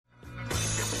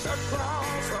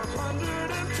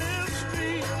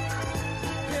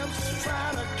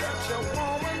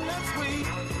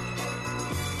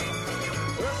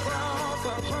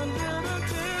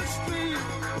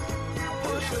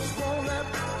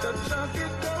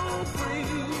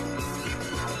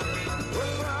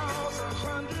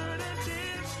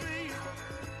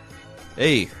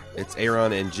Hey, it's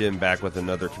Aaron and Jim back with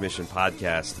another Commission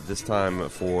podcast, this time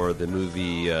for the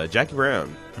movie Jackie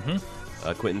Brown,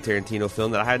 a Quentin Tarantino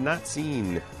film that I had not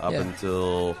seen up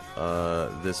until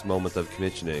this moment of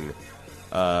commissioning.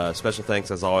 Special thanks,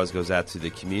 as always, goes out to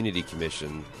the Community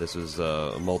Commission. This was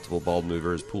multiple bald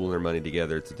movers pooling their money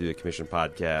together to do a commission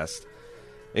podcast,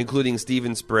 including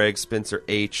Stephen Sprague, Spencer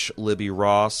H., Libby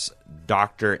Ross,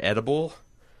 Dr. Edible,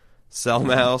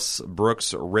 Selmouse,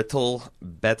 Brooks Rittle,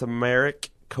 Betameric,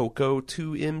 Coco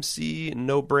 2MC,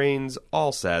 No Brains,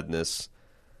 All Sadness,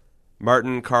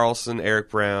 Martin Carlson, Eric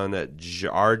Brown,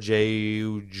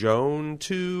 R.J. Joan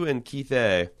 2, and Keith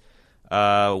A.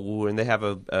 And they have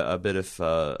a bit of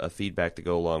a feedback to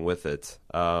go along with it.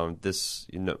 This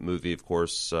movie, of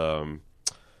course,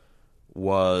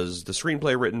 was the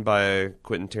screenplay written by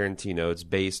Quentin Tarantino. It's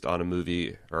based on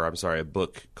a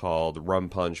book called Rum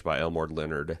Punch by Elmore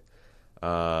Leonard.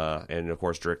 And, of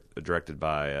course, directed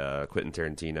by Quentin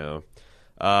Tarantino.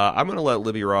 I'm going to let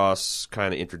Libby Ross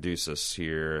kind of introduce us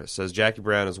here. It says, Jackie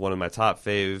Brown is one of my top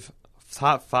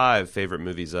five favorite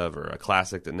movies ever. A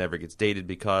classic that never gets dated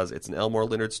because it's an Elmore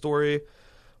Leonard story.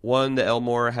 One that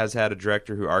Elmore has had a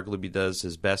director who arguably does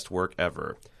his best work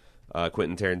ever.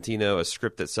 Quentin Tarantino, a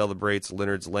script that celebrates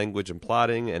Leonard's language and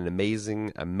plotting, and an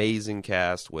amazing, amazing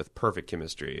cast with perfect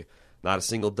chemistry. Not a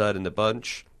single dud in the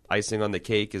bunch. Icing on the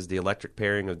cake is the electric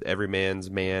pairing of Everyman's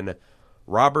man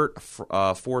Robert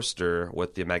Forster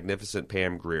with the magnificent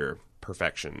Pam Grier.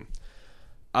 Perfection.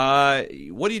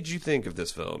 What did you think of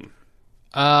this film?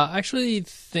 I actually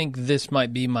think this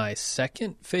might be my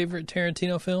second favorite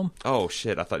Tarantino film. Oh,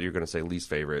 shit. I thought you were going to say least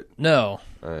favorite. No.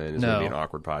 It's going to be an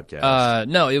awkward podcast.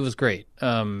 No, it was great.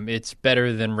 It's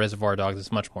better than Reservoir Dogs.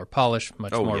 It's much more polished,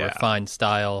 much more refined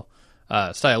style,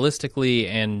 stylistically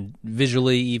and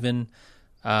visually even.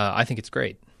 I think it's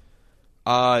great.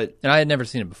 And I had never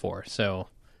seen it before, so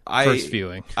first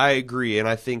viewing. I agree, and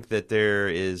I think that there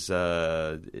is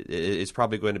it's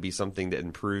probably going to be something that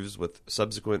improves with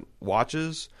subsequent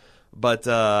watches. But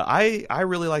I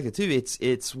really like it too.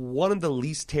 It's one of the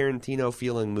least Tarantino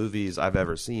feeling movies I've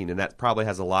ever seen, and that probably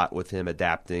has a lot with him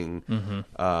adapting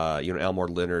Elmore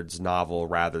Leonard's novel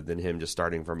rather than him just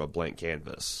starting from a blank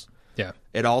canvas. Yeah.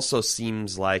 It also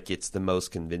seems like it's the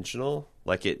most conventional.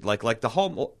 The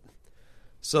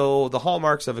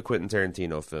hallmarks of a Quentin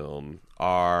Tarantino film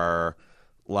are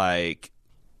like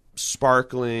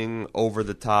sparkling, over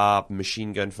the top,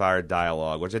 machine gun fire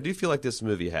dialogue, which I do feel like this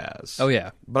movie has. Oh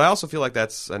yeah. But I also feel like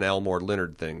that's an Elmore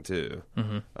Leonard thing too.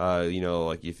 Mm-hmm.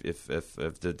 Like if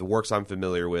the works I'm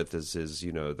familiar with is his, the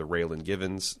Raylan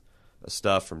Givens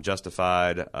stuff from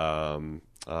Justified,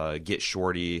 Get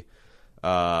Shorty.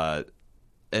 And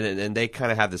they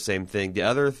kind of have the same thing. The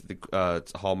other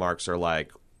hallmarks are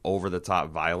like over-the-top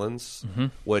violence,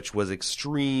 which was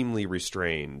extremely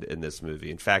restrained in this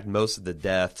movie. In fact, most of the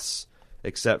deaths,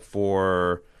 except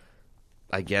for,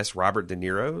 I guess, Robert De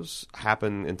Niro's,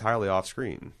 happen entirely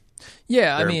off-screen.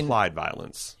 Yeah, They're implied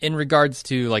violence. In regards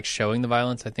to like showing the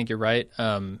violence, I think you're right.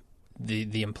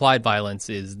 The implied violence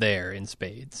is there in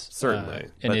spades. Certainly.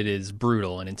 And it is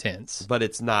brutal and intense. But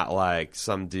it's not like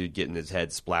some dude getting his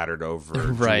head splattered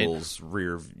over right. Jules'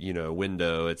 rear,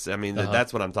 window.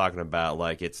 That's what I'm talking about.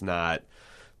 Like, it's not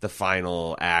the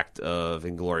final act of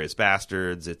Inglourious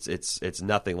Bastards. It's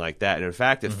nothing like that. And in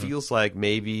fact, it feels like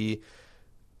maybe...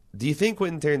 Do you think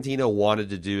Quentin Tarantino wanted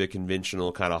to do a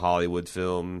conventional kind of Hollywood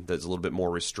film that's a little bit more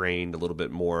restrained, a little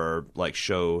bit more like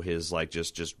show his like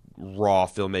just raw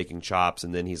filmmaking chops,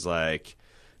 and then he's like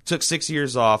took 6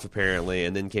 years off apparently,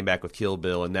 and then came back with Kill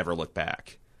Bill and never looked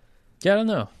back? Yeah, I don't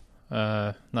know.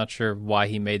 Not sure why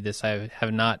he made this. I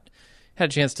have not had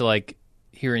a chance to like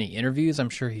hear any interviews. I'm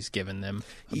sure he's given them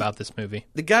about this movie.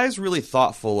 The guy's really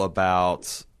thoughtful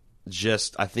about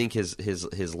I think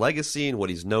his legacy and what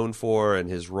he's known for, and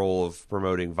his role of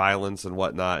promoting violence and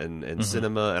whatnot in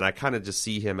cinema. And I kind of just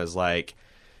see him as like,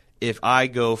 if I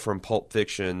go from Pulp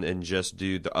Fiction and just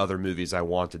do the other movies I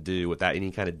want to do without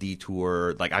any kind of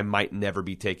detour, like I might never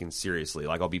be taken seriously.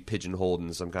 Like I'll be pigeonholed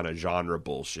in some kind of genre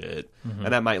bullshit,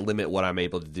 and that might limit what I'm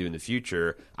able to do in the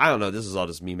future. I don't know. This is all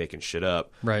just me making shit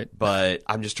up. Right. But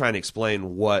I'm just trying to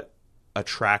explain what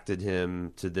attracted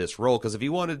him to this role, because if he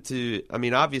wanted to,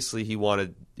 obviously he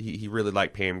really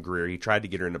liked Pam Grier. He tried to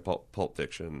get her into Pulp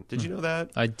Fiction. Did you know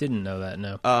that? I didn't know that.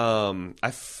 No.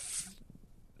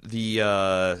 The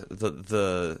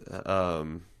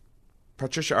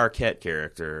Patricia Arquette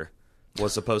character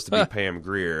was supposed to be Pam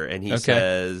Grier, and he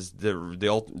says the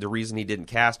reason he didn't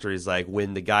cast her is like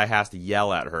when the guy has to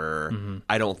yell at her,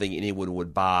 I don't think anyone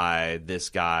would buy this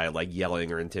guy like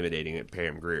yelling or intimidating at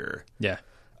Pam Grier. Yeah.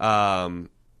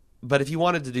 But if he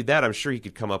wanted to do that, I'm sure he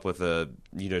could come up with a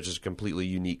just completely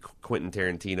unique Quentin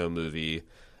Tarantino movie.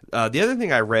 The other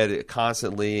thing I read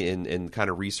constantly in kind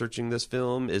of researching this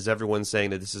film is everyone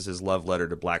saying that this is his love letter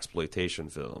to blaxploitation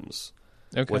films.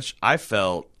 Okay. Which I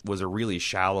felt was a really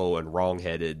shallow and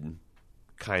wrong-headed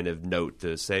kind of note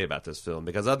to say about this film,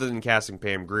 because other than casting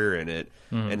Pam Grier in it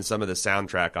and some of the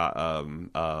soundtrack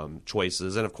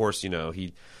choices, and of course,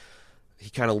 he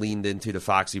kind of leaned into the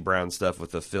Foxy Brown stuff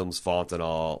with the film's font and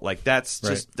all. Like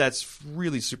that's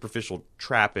really superficial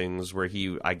trappings where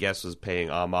he, I guess, was paying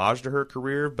homage to her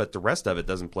career, but the rest of it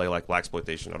doesn't play like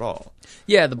blaxploitation at all.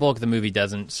 Yeah, the bulk of the movie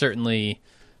doesn't. Certainly,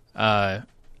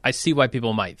 I see why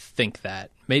people might think that.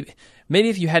 Maybe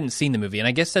if you hadn't seen the movie, and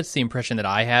I guess that's the impression that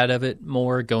I had of it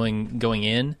more going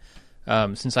in,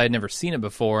 since I had never seen it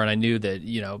before, and I knew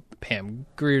that Pam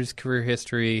Grier's career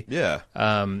history,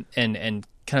 and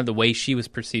kind of the way she was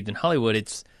perceived in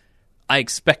Hollywood. I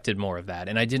expected more of that,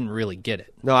 and I didn't really get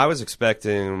it. No, I was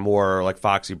expecting more like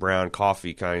Foxy Brown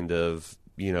Coffee kind of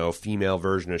female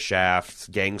version of Shaft's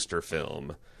gangster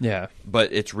film. Yeah,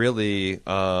 but it's really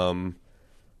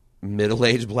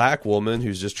middle-aged black woman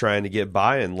who's just trying to get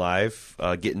by in life,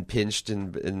 getting pinched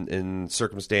in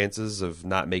circumstances of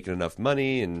not making enough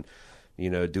money, and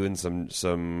doing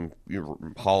some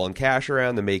hauling cash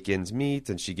around to make ends meet,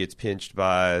 and she gets pinched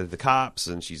by the cops,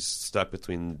 and she's stuck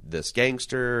between this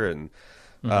gangster, and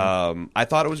I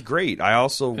thought it was great. I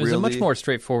also it was a much more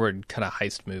straightforward kind of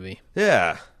heist movie.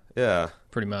 Yeah,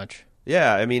 pretty much.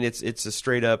 Yeah, I mean it's a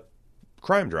straight up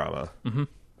crime drama.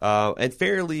 And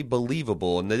fairly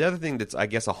believable. And the other thing that's, I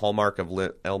guess, a hallmark of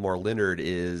Elmore Leonard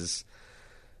is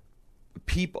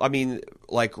people,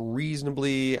 like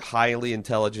reasonably highly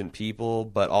intelligent people,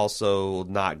 but also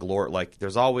not like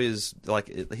there's always, like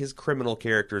his criminal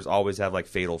characters always have like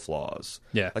fatal flaws.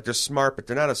 Yeah. Like they're smart, but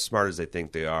they're not as smart as they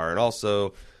think they are. And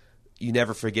also, you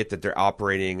never forget that they're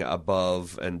operating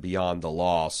above and beyond the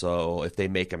law. So if they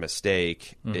make a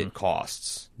mistake, it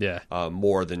costs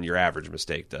more than your average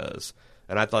mistake does.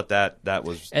 And I thought that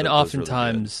was... And that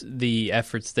oftentimes was really the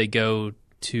efforts they go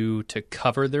to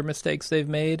cover their mistakes they've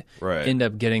made end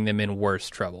up getting them in worse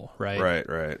trouble, right?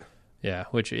 Right. Yeah,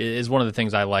 which is one of the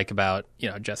things I like about,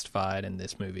 Justified and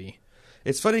this movie.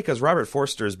 It's funny because Robert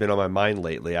Forster has been on my mind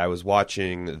lately. I was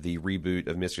watching the reboot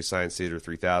of Mystery Science Theater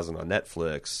 3000 on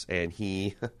Netflix, and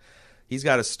he's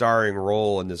got a starring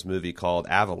role in this movie called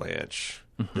Avalanche,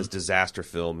 this disaster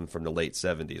film from the late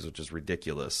 70s, which is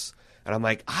ridiculous. And I'm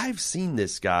like, I've seen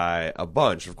this guy a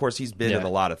bunch. Of course, he's been in a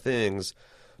lot of things.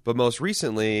 But most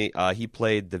recently, he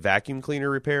played the vacuum cleaner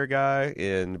repair guy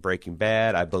in Breaking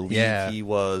Bad. I believe he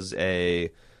was a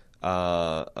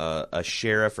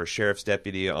sheriff or sheriff's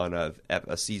deputy on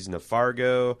a season of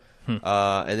Fargo.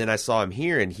 And then I saw him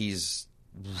here, and he's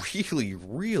really,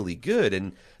 really good.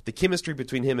 And the chemistry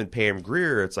between him and Pam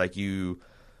Grier, it's like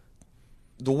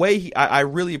the way I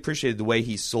really appreciated the way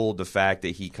he sold the fact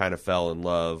that he kind of fell in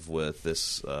love with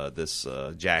this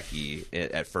Jackie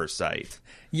at first sight.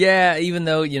 Yeah, even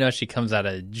though she comes out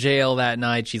of jail that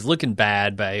night, she's looking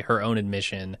bad by her own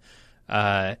admission,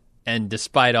 and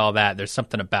despite all that, there's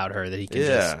something about her that he can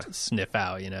just sniff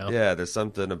out. Yeah, there's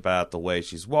something about the way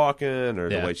she's walking, or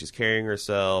the way she's carrying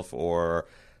herself, or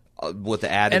with the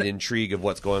added intrigue of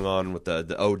what's going on with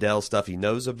the Odell stuff he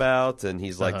knows about, and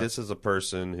he's like, this is a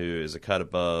person who is a cut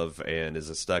above and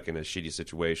is stuck in a shitty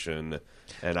situation,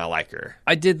 and I like her.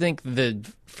 I did think the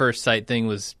first sight thing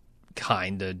was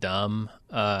kind of dumb.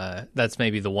 That's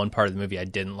maybe the one part of the movie I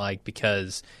didn't like,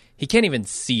 because he can't even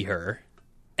see her.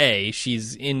 A,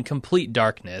 she's in complete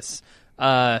darkness.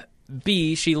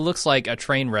 B, she looks like a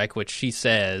train wreck, which she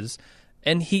says.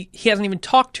 And he hasn't even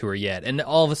talked to her yet, and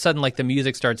all of a sudden, like, the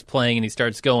music starts playing, and he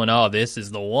starts going, "Oh, this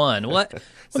is the one." What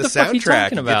the fuck are you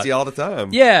talking about? Gets you all the time.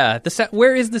 Yeah,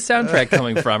 where is the soundtrack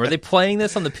coming from? Are they playing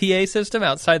this on the PA system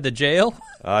outside the jail?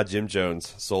 Jim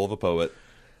Jones, soul of a poet.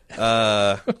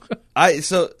 And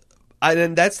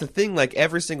that's the thing. Like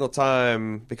every single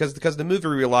time, because the movie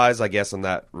relies, I guess, on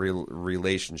that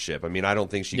relationship. I mean, I don't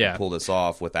think she can pull this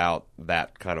off without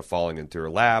that kind of falling into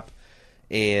her lap.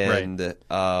 And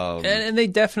and they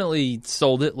definitely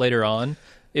sold it later on.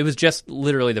 It was just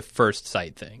literally the first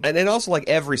sight thing. And then also, like,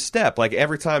 every step, like,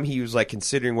 every time he was, like,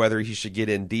 considering whether he should get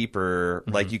in deeper,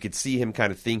 like, you could see him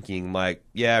kind of thinking, like,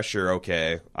 yeah, sure,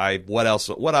 okay. What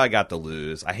I got to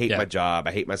lose? I hate my job.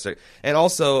 I hate my... And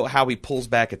also how he pulls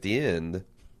back at the end,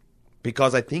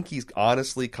 because I think he's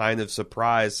honestly kind of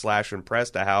surprised /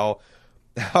 impressed at how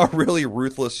how really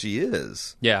ruthless she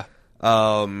is. Yeah.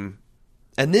 And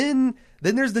then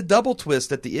there's the double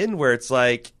twist at the end where it's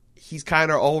like he's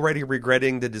kind of already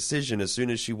regretting the decision as soon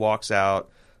as she walks out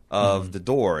of the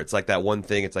door. It's like that one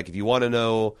thing. It's like if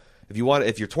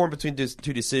you're torn between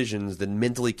two decisions, then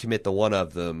mentally commit to one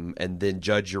of them and then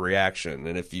judge your reaction.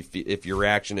 And if your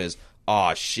reaction is,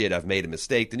 oh shit, I've made a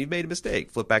mistake, then you've made a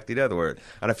mistake. Flip back to the other word.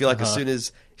 And I feel like as soon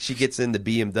as she gets in the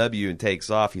BMW and takes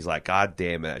off, he's like, God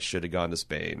damn it, I should have gone to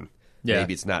Spain. Yeah.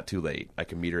 Maybe it's not too late. I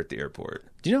can meet her at the airport.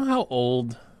 Do you know how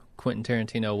old Quentin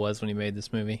Tarantino was when he made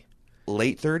this movie?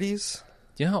 Late 30s?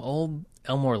 Do you know how old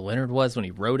Elmore Leonard was when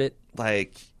he wrote it?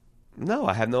 No,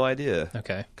 I have no idea.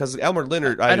 Okay. Because Elmore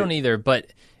Leonard... I don't either, but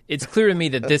it's clear to me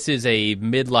that this is a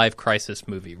midlife crisis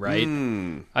movie, right?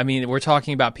 I mean, we're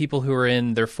talking about people who are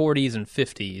in their 40s and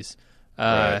 50s.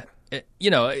 Right.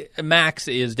 Max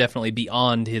is definitely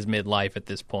beyond his midlife at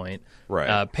this point.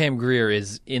 Right. Pam Grier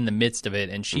is in the midst of it,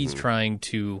 and she's trying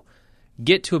to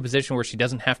get to a position where she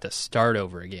doesn't have to start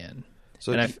over again.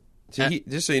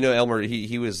 Just so you know, Elmer,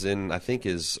 he was in, I think,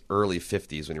 his early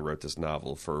 50s when he wrote this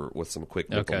novel with some quick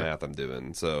mental math I'm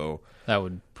doing. So that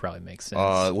would probably make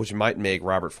sense. Which might make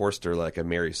Robert Forster like a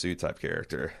Mary Sue type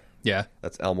character. Yeah.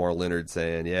 That's Elmore Leonard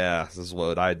saying, yeah, this is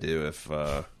what I'd do if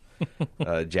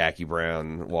Jackie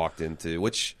Brown walked into,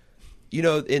 which,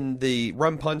 in the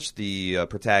Rum Punch, the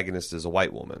protagonist is a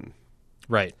white woman.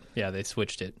 Right. Yeah, they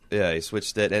switched it. Yeah, he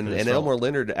switched it. And Elmore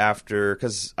Leonard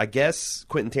because I guess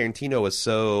Quentin Tarantino was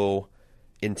so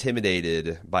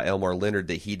intimidated by Elmore Leonard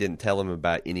that he didn't tell him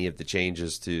about any of the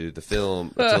changes to the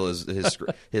film until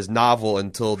his novel,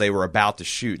 until they were about to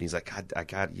shoot. And he's like, I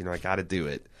got to do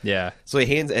it. Yeah. So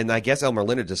and I guess Elmore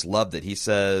Leonard just loved it. He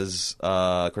says,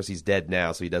 of course he's dead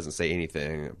now, so he doesn't say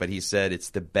anything, but he said it's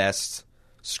the best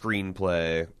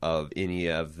screenplay of any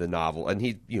of the novel, and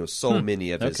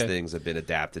many of his things have been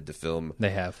adapted to film.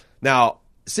 They have. Now,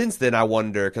 since then, I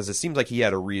wonder, because it seems like he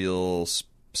had a real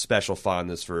special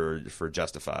fondness for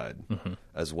Justified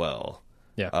as well.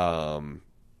 Yeah.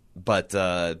 But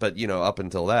up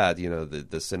until that,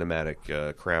 the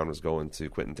cinematic crown was going to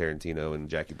Quentin Tarantino and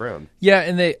Jackie Brown. Yeah,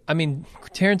 and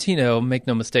Tarantino, make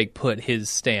no mistake, put his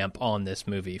stamp on this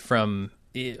movie from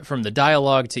the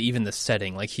dialogue to even the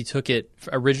setting. Like, he took it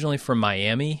originally from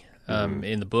Miami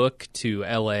in the book to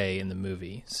L.A. in the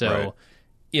movie. So,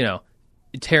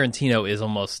 Tarantino is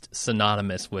almost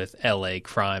synonymous with L.A.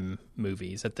 crime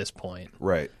movies at this point.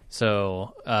 Right.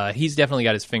 So he's definitely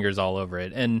got his fingers all over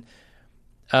it. And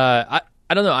I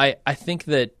don't know. I think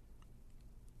that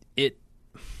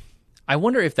I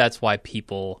wonder if that's why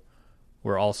people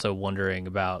were also wondering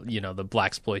about, the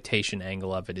blaxploitation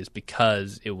angle of it, is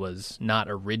because it was not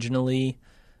originally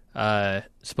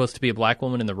supposed to be a black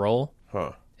woman in the role.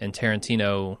 Huh. And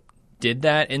Tarantino did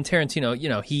that. And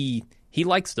Tarantino, he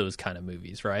likes those kind of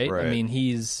movies, right? I mean,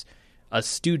 he's a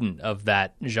student of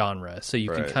that genre, so you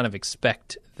can kind of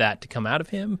expect that to come out of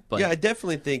him. But yeah, I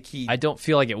definitely think I don't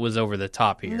feel like it was over the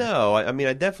top here. No, I mean,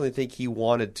 I definitely think he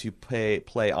wanted to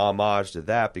play homage to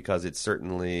that, because it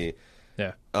certainly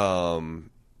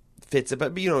fits it.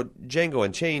 But Django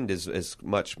Unchained is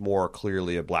much more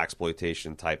clearly a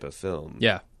blaxploitation type of film.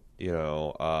 Yeah,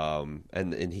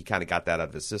 and he kind of got that out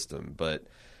of his system. But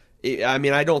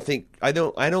I don't think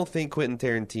Quentin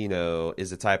Tarantino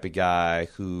is the type of guy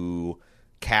who,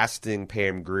 casting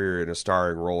Pam Grier in a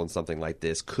starring role in something like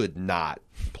this, could not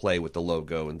play with the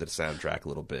logo and the soundtrack a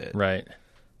little bit. Right.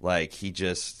 Like, he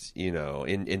just,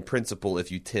 in principle,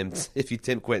 if you tempt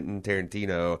Quentin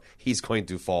Tarantino, he's going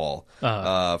to fall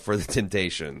for the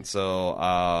temptation. So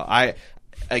I'm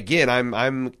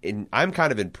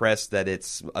kind of impressed that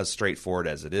it's as straightforward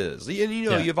as it is. And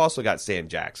you've also got Sam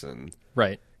Jackson.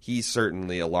 Right. He's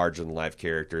certainly a larger than life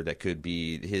character that could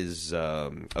be his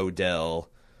Odell.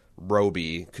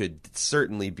 Roby could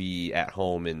certainly be at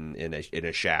home in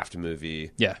a Shaft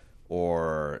movie. Yeah.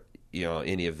 Or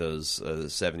any of those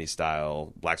 70s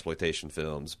style blaxploitation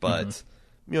films, but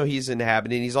he's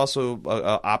inhabiting. He's also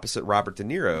opposite Robert De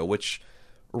Niro, which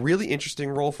a really interesting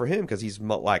role for him, because he's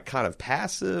like kind of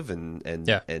passive and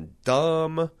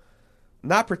dumb.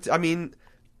 I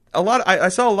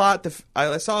saw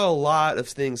a lot of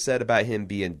things said about him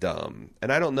being dumb,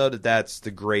 and I don't know that that's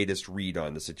the greatest read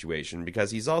on the situation,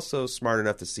 because he's also smart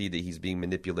enough to see that he's being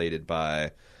manipulated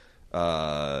by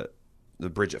the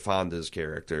Bridget Fonda's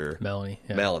character, Melanie.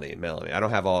 Yeah. Melanie. I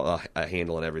don't have a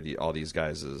handle on all these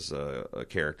guys'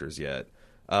 characters yet.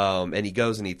 And he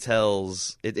goes and he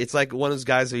tells. It's like one of those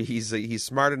guys who he's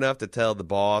smart enough to tell the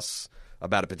boss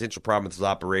about a potential problem with his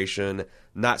operation,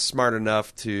 not smart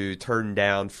enough to turn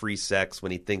down free sex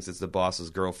when he thinks it's the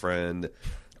boss's girlfriend.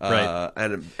 Right.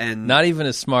 And not even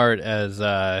as smart as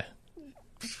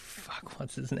fuck,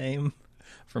 what's his name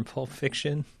from Pulp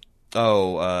Fiction?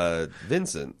 Oh,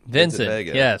 Vincent. Vincent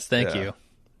Vega. Yes, thank you.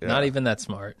 Yeah. Not even that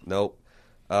smart. Nope.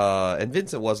 And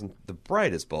Vincent wasn't the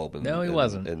brightest bulb. No, he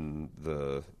wasn't. In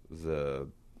the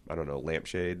I don't know,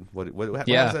 lampshade. What is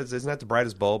that? Isn't that the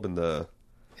brightest bulb in the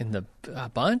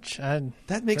bunch?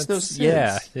 That makes no sense.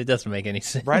 Yeah, it doesn't make any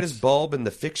sense. Brightest bulb in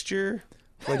the fixture?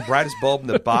 Like brightest bulb in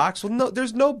the box? Well, no,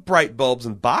 there's no bright bulbs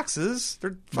in boxes.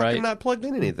 They're fucking not plugged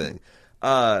in anything.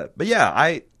 But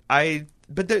yeah,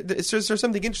 but there's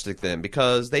something interesting then,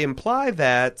 because they imply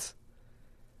that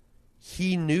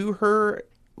he knew her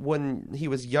when he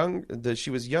was young, that she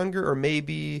was younger, or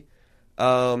maybe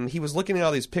he was looking at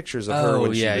all these pictures of her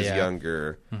when she was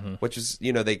younger, which is,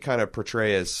 they kind of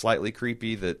portray as slightly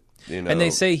creepy. That and they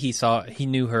say he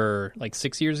knew her like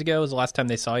 6 years ago was the last time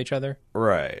they saw each other.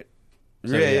 Right.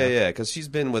 So, yeah. Because she's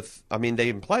been with. I mean, they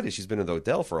implied that she's been with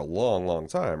Odell for a long, long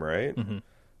time, right?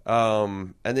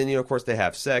 And then of course they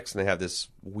have sex and they have this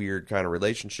weird kind of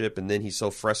relationship, and then he's so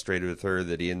frustrated with her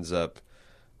that he ends up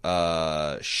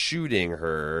shooting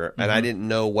her, and I didn't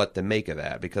know what to make of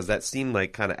that, because that seemed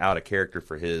like kind of out of character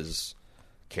for his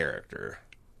character.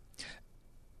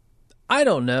 I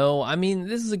don't know. I mean,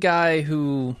 this is a guy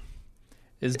who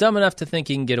is dumb enough to think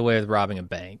he can get away with robbing a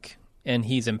bank, and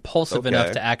he's impulsive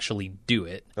enough to actually do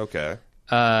it. Okay.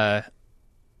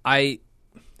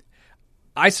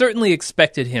 I certainly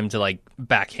expected him to like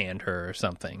backhand her or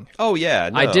something. Oh yeah,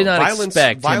 no. I did not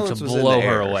expect him to blow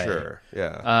her away. Sure.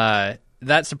 Yeah.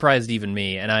 That surprised even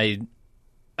me, and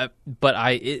but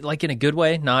like in a good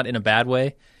way, not in a bad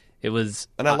way. It was,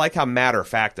 and I like how matter of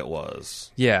fact it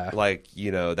was. Yeah, like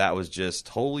that was just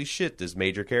holy shit. This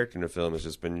major character in the film has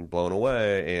just been blown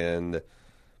away, and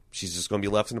she's just going to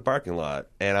be left in the parking lot.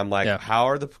 And I'm like, how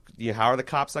are the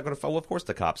cops not going to find? Well, of course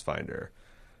the cops find her.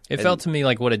 It felt to me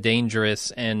like what a dangerous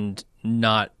and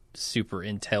not super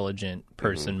intelligent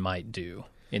person might do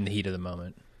in the heat of the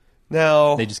moment.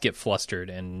 Now they just get flustered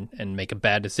and make a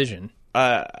bad decision.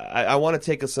 I want to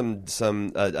take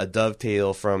a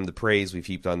dovetail from the praise we've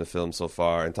heaped on the film so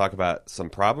far and talk about some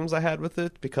problems I had with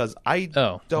it, because I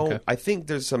think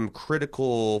there's some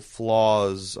critical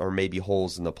flaws or maybe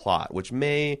holes in the plot, which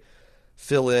may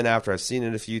fill in after I've seen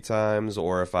it a few times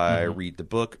or if I read the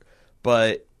book.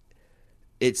 But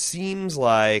it seems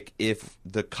like if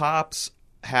the cops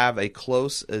have a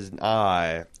close as an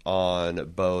eye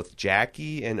on both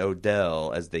Jackie and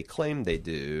Odell, as they claim they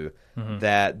do,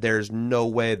 that there's no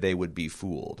way they would be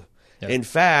fooled. Yep. In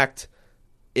fact,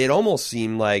 it almost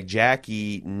seemed like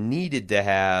Jackie needed to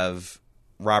have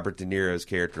Robert De Niro's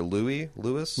character, Louis,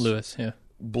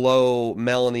 blow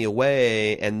Melanie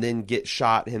away and then get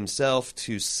shot himself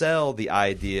to sell the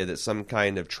idea that some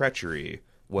kind of treachery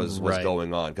was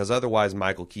going on, because otherwise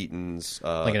Michael Keaton's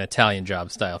like an Italian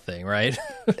Job style thing, right?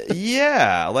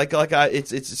 Yeah,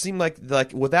 it seemed like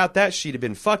without that she'd have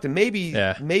been fucked, and maybe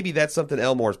that's something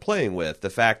Elmore's playing with, the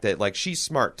fact that like she's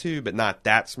smart too, but not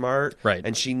that smart, right?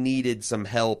 And she needed some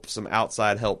help, some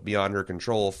outside help beyond her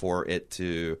control for it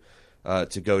to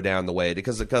go down the way,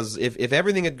 because if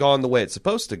everything had gone the way it's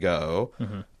supposed to go,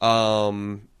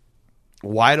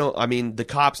 the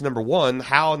cops, number one,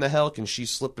 how in the hell can she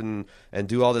slip and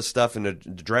do all this stuff in the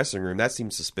dressing room? That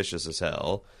seems suspicious as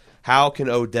hell. How can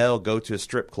Odell go to a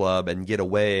strip club and get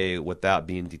away without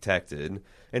being detected?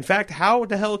 In fact, how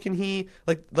the hell can he,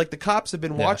 like the cops have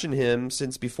been watching him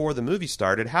since before the movie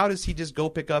started. How does he just go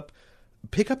pick up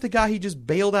the guy he just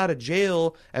bailed out of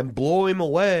jail and blow him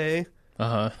away?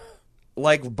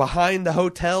 Like behind the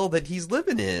hotel that he's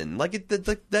living in?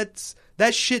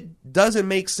 That shit doesn't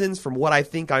make sense from what I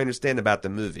think I understand about the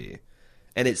movie.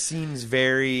 And it seems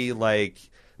very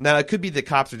now it could be the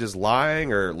cops are just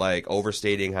lying or like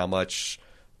overstating how much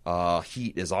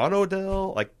heat is on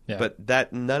Odell.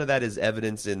 But none of that is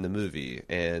evidence in the movie.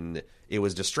 And it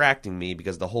was distracting me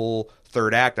because the whole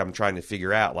third act I'm trying to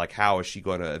figure out, like, how is she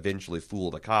going to eventually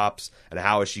fool the cops and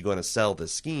how is she going to sell the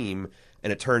scheme?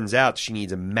 And it turns out she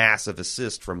needs a massive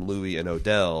assist from Louis and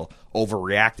Odell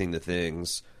overreacting to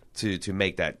things to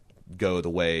make that go the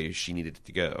way she needed it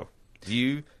to go. Do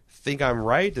you think I'm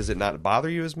right? Does it not bother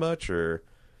you as much, or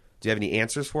do you have any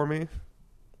answers for me?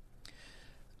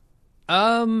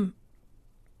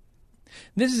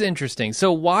 This is interesting.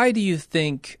 So why do you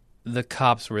think the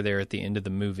cops were there at the end of the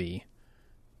movie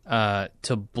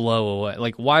to blow away?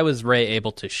 Like, why was Ray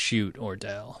able to shoot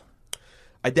Odell?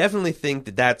 I definitely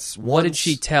think that's what did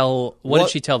she tell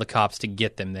the cops to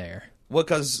get them there? Well,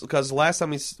 because last time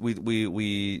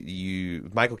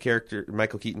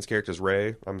Michael Keaton's character is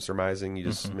Ray. I'm surmising you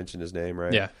just mentioned his name,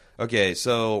 right? Yeah. Okay,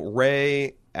 so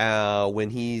Ray,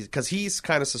 because he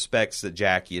kind of suspects that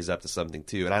Jackie is up to something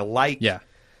too, and I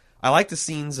I like the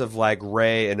scenes of like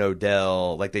Ray and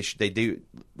Odell, like they do,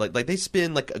 like they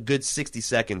spend like a good 60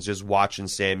 seconds just watching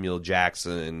Samuel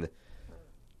Jackson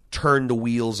turn the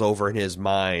wheels over in his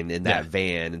mind in that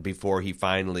van, and before he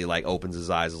finally like opens his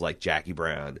eyes as like Jackie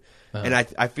Brown. And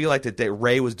I feel like that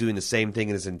Ray was doing the same thing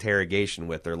in his interrogation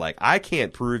with her. Like, I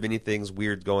can't prove anything's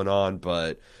weird going on,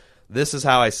 but this is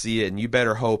how I see it, and you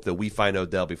better hope that we find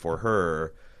Odell before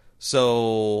her.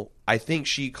 So I think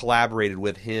she collaborated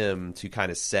with him to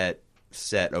kind of set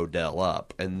Odell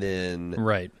up, and then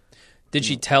right. Did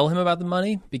she tell him about the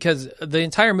money? Because the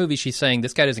entire movie she's saying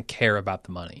this guy doesn't care about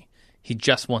the money. He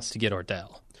just wants to get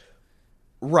Odell.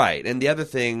 Right, and the other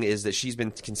thing is that she's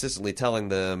been consistently telling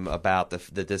them about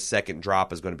that this second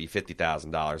drop is going to be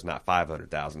 $50,000, not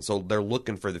 $500,000. So they're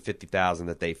looking for the $50,000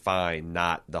 that they find,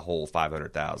 not the whole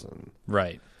 $500,000.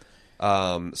 Right.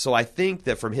 So I think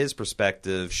that from his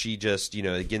perspective, she just,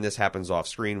 again, this happens off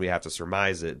screen. We have to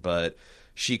surmise it, but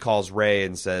she calls Ray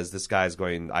and says, this guy's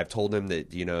going, I've told him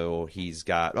that, he's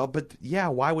got, but yeah,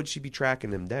 why would she be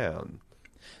tracking him down?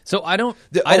 So I don't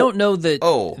know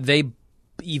that they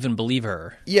even believe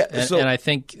her. Yeah. And I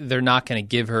think they're not going to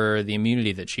give her the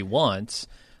immunity that she wants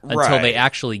until they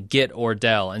actually get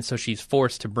Ordell. And so she's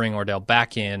forced to bring Ordell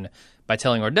back in by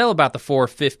telling Ordell about the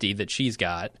 $450 that she's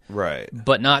got, right?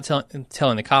 But not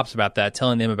telling the cops about that,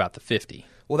 telling them about the $50.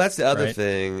 Well, that's the other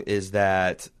thing, is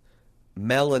that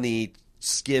Melanie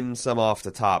skimmed some off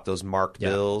the top, those marked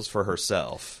bills for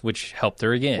herself, which helped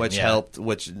her again.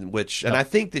 And I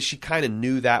think that she kind of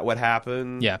knew that would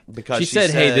happen. Yeah, because she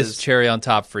said, "Hey, this is cherry on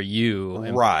top for you."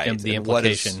 Right. And the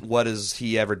implication. What has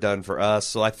he ever done for us?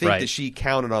 So I think that she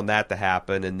counted on that to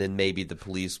happen, and then maybe the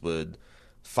police would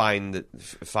find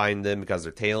them because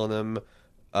they're tailing them.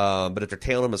 But if they're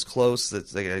tailing them as close,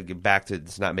 they gotta get back to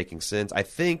it's not making sense. I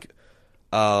think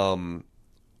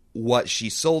what she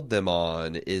sold them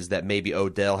on is that maybe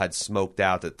Odell had smoked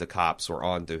out that the cops were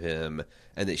onto him,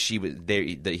 and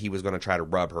that that he was going to try to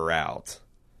rub her out.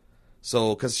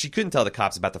 So, because she couldn't tell the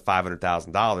cops about the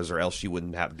 $500,000, or else she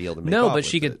wouldn't be able to make off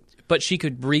with it. But she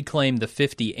could reclaim the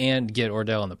 $50 and get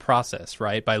Ordell in the process,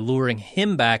 right? By luring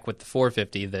him back with the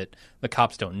 $450 that the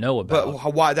cops don't know about.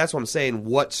 But why? That's what I'm saying.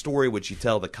 What story would she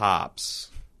tell the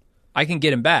cops? I can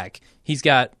get him back. He's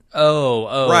got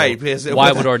right.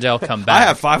 Why would Ordell come back? I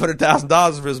have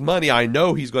 $500,000 of his money. I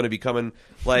know he's going to be coming.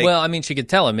 Well, I mean, she could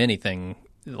tell him anything.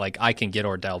 Like, I can get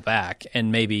Ordell back,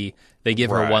 and maybe they give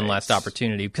her one last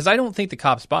opportunity, because I don't think the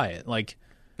cops buy it. Like,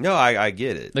 no, I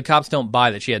get it. The cops don't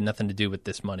buy that she had nothing to do with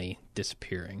this money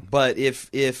disappearing. But if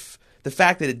the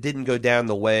fact that it didn't go down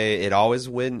the way it always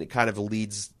went, it kind of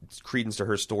leads credence to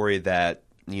her story that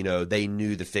they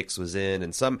knew the fix was in,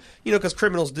 and some because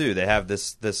criminals do, they have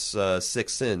this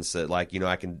sixth sense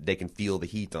that they can feel the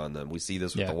heat on them. We see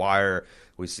this with The Wire,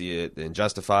 we see it in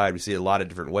Justified, we see it a lot of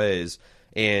different ways,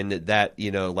 and that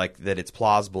that it's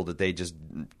plausible that they just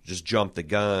jumped the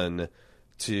gun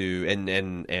to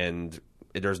and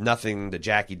there's nothing that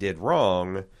Jackie did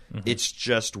wrong. Mm-hmm. It's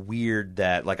just weird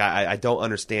that I don't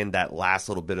understand that last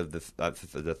little bit of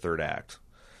the third act.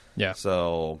 Yeah.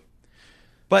 So,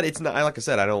 but it's not, like I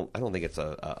said, I don't think it's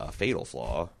a fatal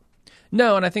flaw.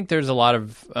 No, and I think there's a lot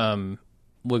of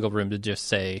wiggle room to just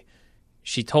say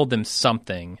she told them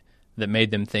something that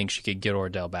made them think she could get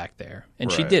Ordell back there,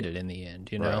 and she did it in the end.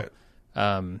 Right.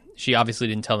 She obviously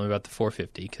didn't tell them about the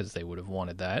 $450 because they would have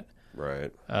wanted that.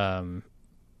 Right.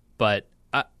 But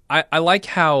I like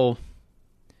how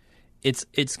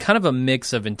it's kind of a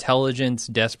mix of intelligence,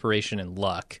 desperation, and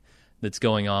luck that's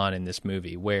going on in this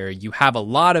movie, where you have a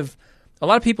lot of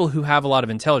people who have a lot of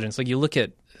intelligence. Like, you look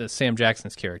at Sam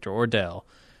Jackson's character, Ordell.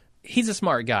 He's a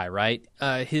smart guy, right?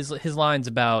 His lines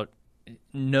about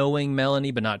knowing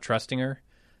Melanie but not trusting her,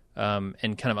 and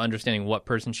kind of understanding what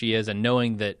person she is, and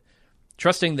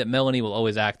trusting that Melanie will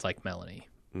always act like Melanie.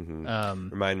 Mm-hmm.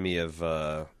 Remind me of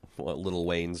Lil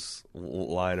Wayne's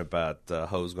line about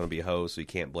hoe's going to be a hoe, so you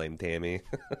can't blame Tammy.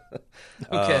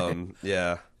 Okay.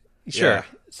 Yeah. Sure. Yeah.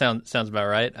 Sounds about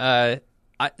right.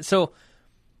 So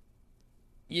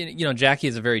Jackie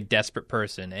is a very desperate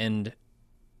person, and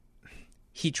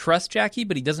he trusts Jackie,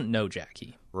 but he doesn't know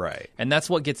Jackie. Right. And that's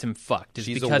what gets him fucked. Is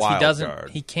she's because a wild card.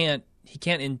 He can't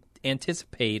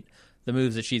anticipate the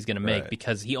moves that she's going to make,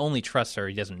 because he only trusts her.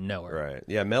 He doesn't know her. Right.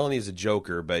 Yeah, Melanie's a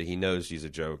joker, but he knows she's a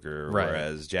joker, right.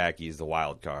 Whereas Jackie's the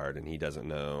wild card, and he doesn't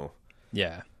know.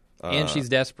 Yeah. And she's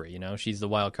desperate, She's the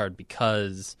wild card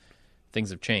because things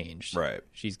have changed. Right.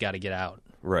 She's got to get out.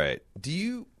 Right.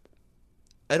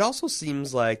 It also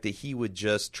seems like that he would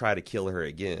just try to kill her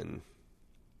again.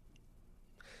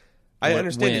 I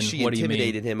understand that she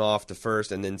intimidated him off the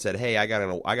first, and then said, "Hey, I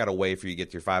got a way for you to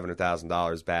get your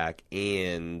 $500,000 back,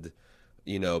 and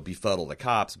befuddle the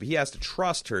cops, but he has to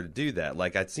trust her to do that.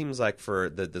 Like, it seems like for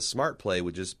the smart play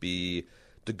would just be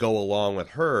to go along with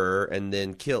her and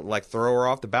then throw her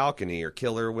off the balcony or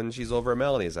kill her when she's over at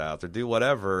Melanie's house or do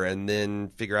whatever, and then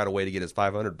figure out a way to get his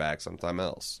 500 back sometime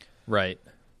else. Right.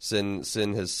 Send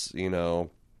his,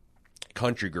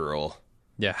 country girl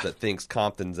that thinks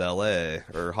Compton's L.A.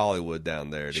 or Hollywood down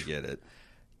there to get it.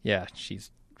 Yeah, she's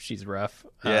rough.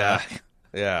 Yeah.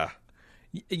 Yeah.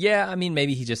 Yeah, I mean,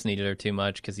 maybe he just needed her too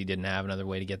much because he didn't have another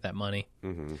way to get that money.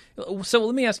 Mm-hmm. So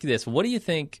let me ask you this. What do you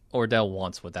think Ordell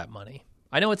wants with that money?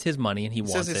 I know it's his money and he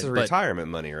wants it. Says it's retirement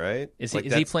money, right? Is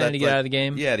he planning to get out of the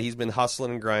game? Yeah, he's been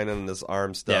hustling and grinding this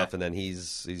arm stuff, and then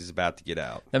he's about to get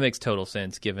out. That makes total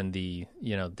sense given the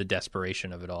the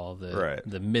desperation of it all, the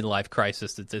midlife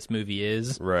crisis that this movie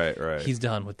is. Right. He's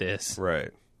done with this.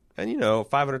 Right. And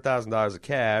 $500,000 of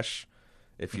cash,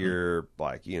 if you're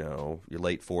your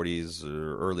late 40s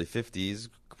or early 50s,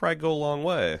 could probably go a long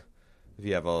way. If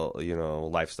you have a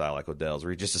lifestyle like Odell's,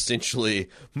 where you're just essentially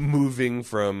moving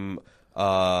from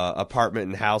apartment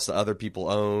and house that other people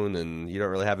own, and you don't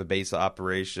really have a base of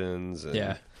operations.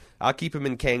 And I'll keep him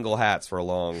in Kangol hats for a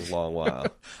long while.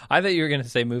 I thought you were going to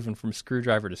say moving from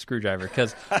screwdriver to screwdriver,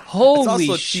 because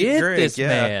holy shit, this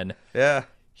man. Yeah.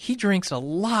 He drinks a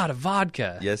lot of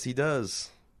vodka. Yes, he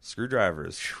does.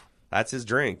 Screwdrivers. That's his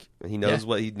drink. He knows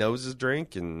what he knows his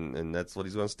drink, and that's what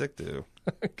he's going to stick to.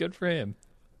 Good for him.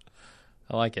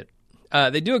 I like it.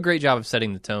 They do a great job of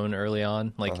setting the tone early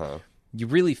on. Like, you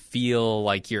really feel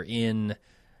like you're in.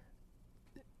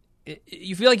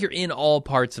 You feel like you're in all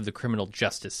parts of the criminal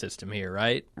justice system here,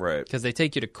 right? Right. Because they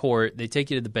take you to court. They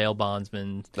take you to the bail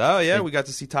bondsman. Oh, yeah. We got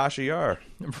to see Tasha Yar.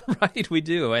 Right, we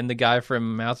do. And the guy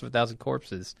from House of 1,000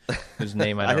 Corpses, whose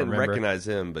name I don't remember. I didn't recognize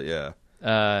him, but yeah.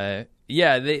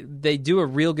 They do a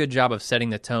real good job of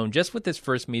setting the tone just with this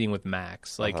first meeting with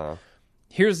Max. Like,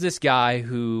 here's this guy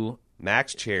who...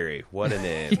 Max Cherry. What a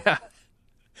name.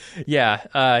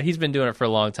 Yeah, he's been doing it for a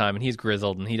long time, and he's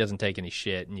grizzled, and he doesn't take any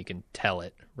shit, and you can tell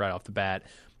it right off the bat.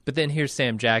 But then here's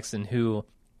Sam Jackson, who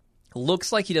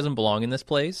looks like he doesn't belong in this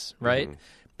place, right? Mm-hmm.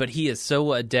 But he is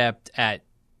so adept at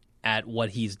what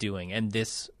he's doing and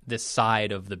this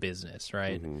side of the business,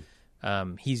 right?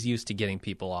 Mm-hmm. He's used to getting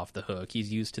people off the hook.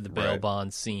 He's used to the bail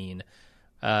bond scene.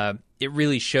 It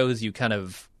really shows you kind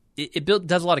of it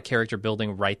does a lot of character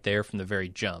building right there from the very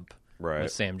jump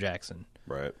with Sam Jackson,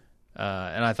 right?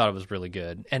 And I thought it was really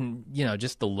good. And,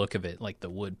 just the look of it, like the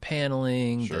wood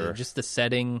paneling, just the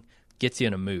setting gets you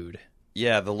in a mood.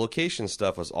 Yeah, the location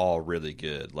stuff was all really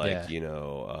good. Like, what'd you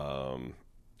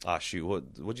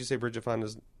say Bridget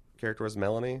Fonda's character was?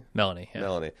 Melanie? Melanie, yeah.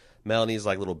 Melanie. Melanie's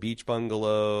like little beach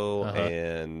bungalow,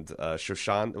 and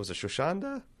Shoshanda, was it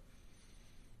Shoshanda?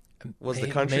 Was the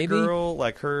country girl,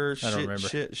 like her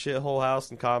shithole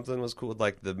house in Compton was cool.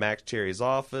 Like the Max Cherry's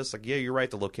office. Like, yeah, you're right.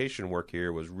 The location work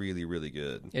here was really, really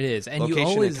good. It is. And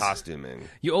location and costuming.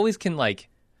 You always can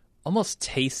almost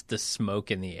taste the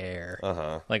smoke in the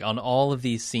air. Like on all of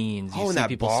these scenes, you see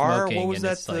people bar? smoking. What was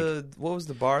that? What was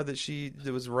the bar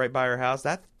that was right by her house?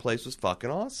 That place was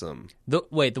fucking awesome. The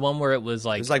one where it was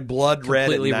like, it was like blood red,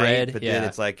 completely at night, red. But then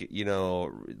it's like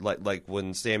like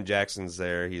when Sam Jackson's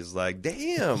there, he's like,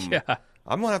 damn,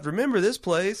 I'm gonna have to remember this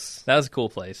place. That was a cool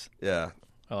place. Yeah,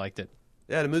 I liked it.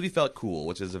 Yeah, the movie felt cool,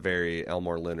 which is a very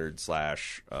Elmore Leonard /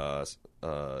 Quentin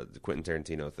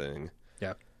Tarantino thing.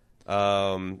 Yeah.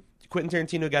 Quentin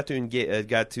Tarantino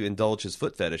got to indulge his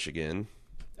foot fetish again.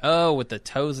 Oh, with the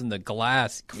toes in the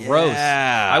glass. Gross.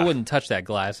 Yeah. I wouldn't touch that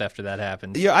glass after that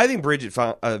happened. Yeah, I think Bridget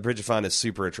Fonda is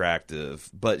super attractive,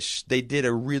 but they did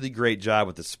a really great job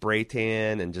with the spray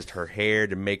tan and just her hair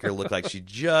to make her look like she's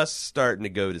just starting to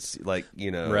go to,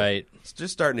 right.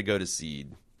 Just starting to go to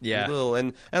seed. Yeah.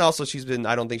 And also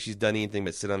I don't think she's done anything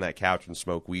but sit on that couch and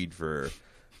smoke weed for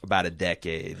about a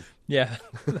decade. Yeah,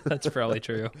 that's probably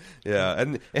true.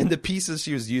 Yeah, and the pieces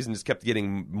she was using just kept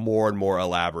getting more and more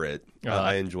elaborate.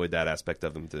 I enjoyed that aspect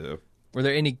of them too. Were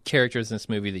there any characters in this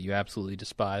movie that you absolutely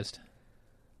despised?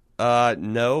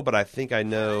 No, but I think I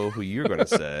know who you're going to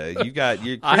say. Chris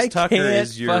Tucker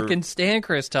is your... I can't fucking stand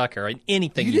Chris Tucker in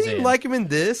anything he's in. You didn't like him in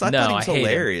this? I thought he was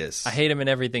hilarious. I hate him in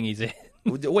everything he's in.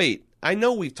 Wait, I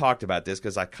know we've talked about this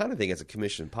because I kind of think it's a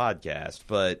commissioned podcast,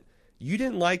 but... You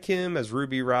didn't like him as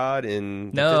Ruby Rod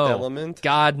in The Fifth Element?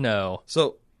 God, no.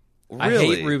 So, really?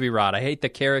 I hate Ruby Rod. I hate the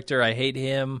character. I hate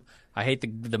him. I hate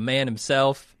the man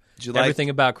himself.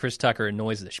 Everything about Chris Tucker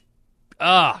annoys the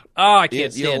I can't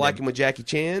stand him. You don't like him with Jackie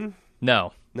Chan?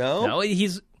 No. No? No,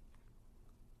 he's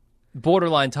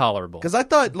borderline tolerable. Because I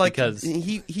thought,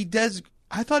 he does...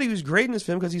 I thought he was great in this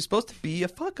film because he's supposed to be a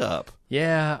fuck-up.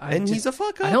 Yeah. He's a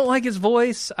fuck-up. I don't like his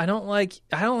voice. I don't like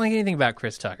anything about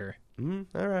Chris Tucker.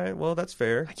 All right. Well, that's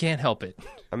fair. I can't help it.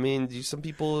 I mean, some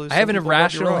people. I have an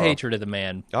irrational hatred of the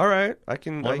man. All right. I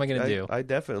can. What am I going to do? I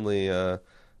definitely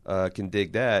can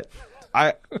dig that.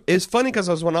 It's funny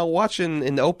because when I was watching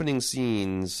in the opening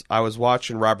scenes, I was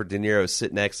watching Robert De Niro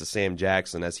sit next to Sam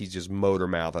Jackson as he's just motor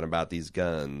mouthing about these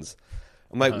guns.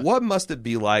 I'm like, what must it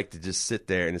be like to just sit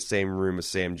there in the same room as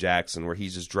Sam Jackson where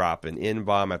he's just dropping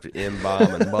N-bomb after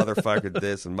N-bomb and motherfucker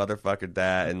this and motherfucker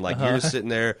that, and like you're sitting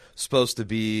there supposed to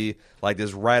be like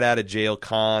this right out of jail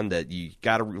con that you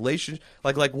got a relationship,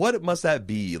 like what must that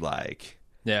be like?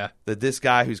 Yeah. That this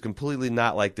guy who's completely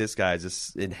not like this guy is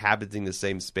just inhabiting the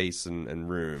same space and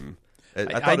room. I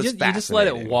thought it was fascinating. You just let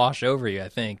it wash over you, I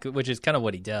think, which is kind of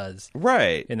what he does.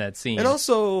 Right. In that scene. And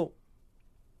also,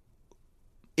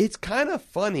 it's kind of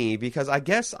funny because I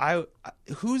guess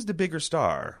who's the bigger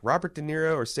star, Robert De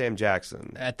Niro or Sam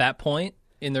Jackson? At that point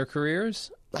in their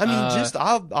careers? I mean,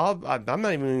 I'm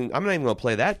not even going to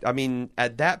play that. I mean,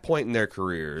 at that point in their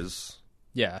careers.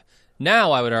 Yeah.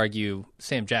 Now I would argue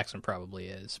Sam Jackson probably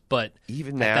is, but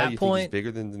even now, at that you point, think he's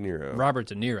bigger than De Niro? Robert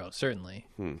De Niro, certainly.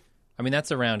 I mean,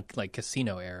 that's around like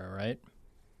Casino era, right?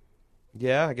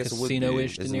 Yeah, I guess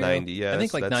Casino-ish it would be. De Niro. 90, yeah. I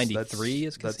think like 93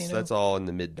 is Casino. That's all in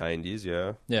the mid-90s,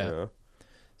 yeah. Yeah.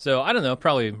 So I don't know,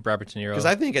 probably Robert De Niro. Because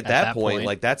I think at that point,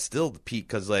 like that's still the peak.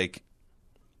 Because like,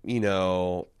 you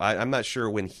know, I'm not sure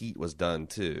when Heat was done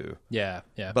too. Yeah,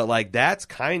 yeah. But like that's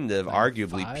kind of 95?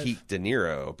 arguably peak De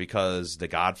Niro because The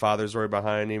Godfather's already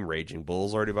behind him, Raging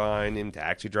Bull's already behind him,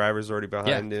 Taxi Driver's already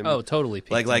behind him. Oh, totally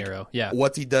peak De Niro. Yeah.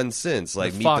 What's he done since?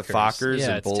 Like Meet the Fockers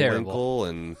and Bullwinkle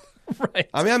and. Right.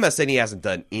 I mean, I'm not saying he hasn't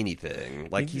done anything.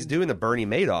 Like he's doing the Bernie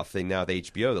Madoff thing now at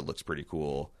HBO that looks pretty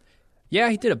cool. Yeah,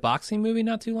 he did a boxing movie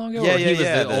not too long ago. Yeah, he was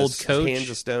the old coach. Hands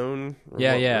of Stone.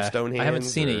 Yeah. Stone Hands. I haven't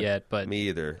seen it yet, but me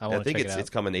either. I think it's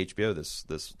coming to HBO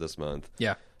this month.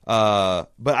 Yeah. But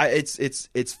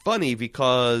it's funny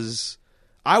because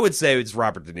I would say it's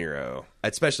Robert De Niro,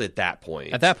 especially at that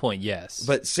point. At that point, yes.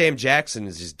 But Sam Jackson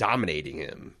is just dominating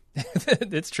him.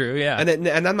 It's true, yeah.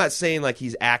 And I'm not saying like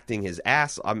he's acting his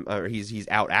ass. Or he's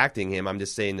out acting him. I'm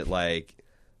just saying that like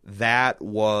that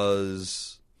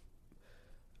was.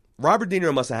 Robert De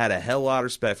Niro must have had a hell of a lot of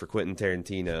respect for Quentin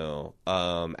Tarantino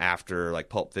after like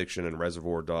Pulp Fiction and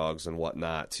Reservoir Dogs and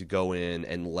whatnot to go in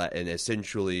and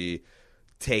essentially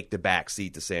take the back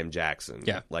seat to Sam Jackson.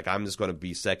 Yeah, like I'm just going to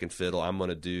be second fiddle. I'm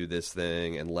going to do this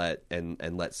thing and let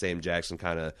Sam Jackson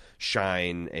kind of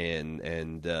shine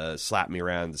and slap me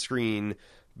around the screen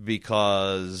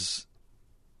because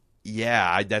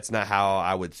that's not how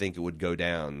I would think it would go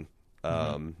down.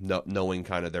 Knowing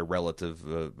kind of their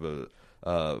relative.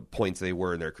 Points they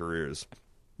were in their careers.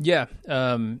 Yeah.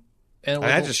 And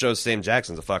that just shows Sam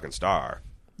Jackson's a fucking star.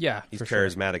 Yeah. He's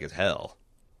charismatic as hell.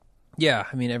 Yeah.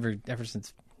 I mean, ever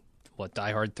since,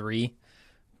 Die Hard 3,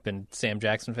 been Sam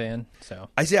Jackson fan. So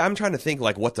I'm trying to think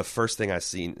like what the first thing I've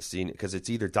seen because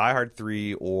it's either Die Hard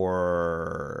 3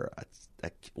 or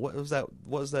what was that?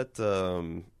 What was that?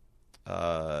 The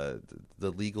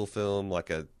legal film,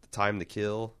 like a Time to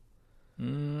Kill? I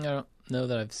don't know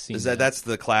that I've seen that's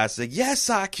the classic. Yes,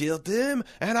 I killed them,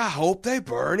 and I hope they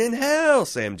burn in hell.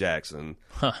 Sam Jackson.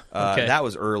 Huh, okay. That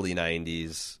was early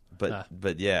 '90s,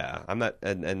 but yeah, I'm not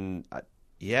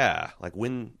like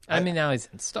when. I mean, now he's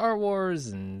in Star Wars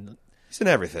and he's in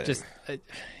everything. Just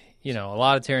a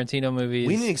lot of Tarantino movies.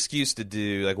 We need an excuse to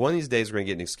do like one of these days. We're gonna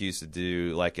get an excuse to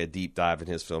do like a deep dive in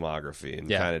his filmography and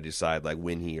kind of decide like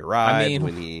when he arrived. I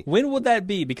mean, when would that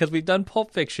be? Because we've done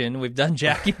Pulp Fiction, we've done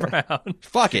Jackie Brown.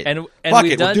 Fuck it, and fuck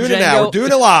we've it. Done We're doing Django. it now. We're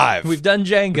doing it live. We've done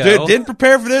Django. Didn't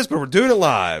prepare for this, but we're doing it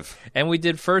live. And we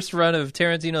did first run of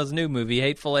Tarantino's new movie,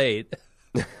 Hateful Eight.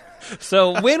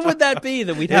 So when would that be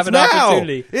that we'd have an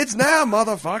opportunity? It's now,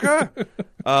 motherfucker.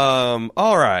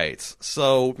 All right.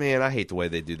 So, man, I hate the way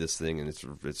they do this thing, and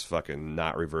it's fucking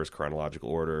not reverse chronological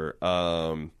order.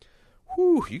 You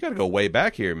got to go way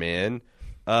back here, man.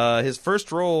 His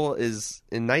first role is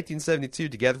in 1972.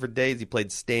 Together for Days, he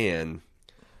played Stan.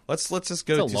 Let's just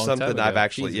go to something I've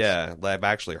actually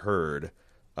heard.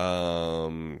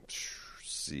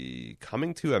 See,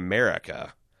 Coming to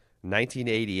America,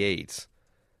 1988.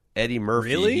 Eddie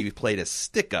Murphy. Really? He played a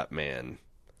stick-up man.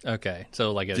 Okay,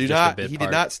 so like a bit he part. did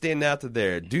not stand out to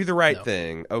there. Do the Right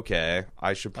Thing. Okay,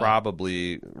 I should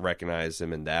probably recognize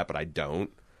him in that, but I don't.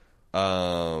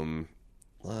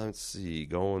 Let's see.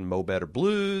 Going Mo Better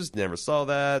Blues. Never saw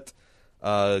that.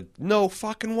 No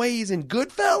fucking way he's in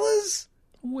Goodfellas?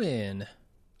 When?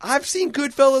 I've seen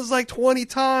Goodfellas like 20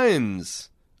 times,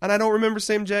 and I don't remember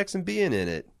Sam Jackson being in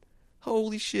it.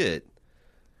 Holy shit.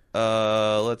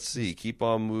 Let's see. Keep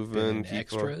on moving.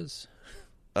 Extras?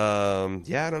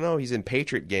 Yeah, I don't know. He's in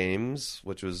Patriot Games,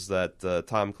 which was that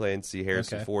Tom Clancy,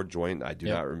 Harrison Ford joint. I do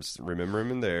not remember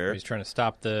him in there. He's trying to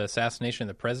stop the assassination of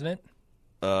the president.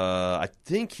 I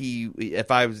think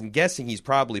if I was guessing, he's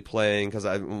probably playing, because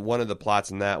one of the plots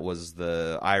in that was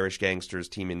the Irish gangsters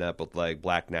teaming up with like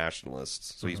black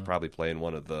nationalists. So he's probably playing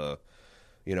one of the,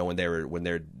 when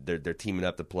they're teaming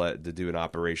up to do an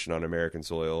operation on American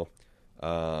soil.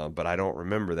 But I don't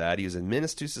remember that. He was in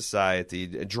Menace to Society,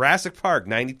 Jurassic Park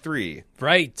 '93.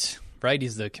 Right.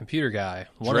 He's the computer guy.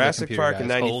 Jurassic Park in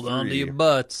 '93. Hold on to your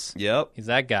butts. Yep, he's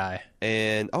that guy.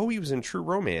 And he was in True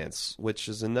Romance, which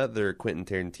is another Quentin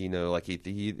Tarantino. Like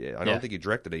I don't think he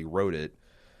directed it; he wrote it.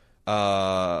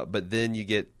 But then you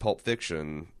get Pulp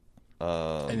Fiction.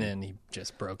 And then he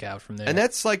just broke out from there. And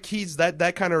that's like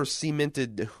that kind of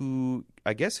cemented who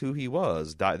he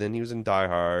was. Then he was in Die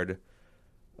Hard.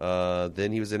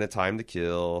 Then he was in A Time to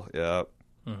Kill. Yep.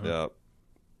 Yep.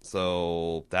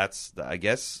 So that's,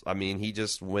 he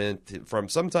just went from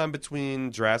sometime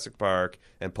between Jurassic Park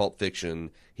and Pulp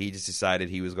Fiction. He just decided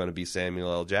he was going to be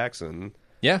Samuel L. Jackson.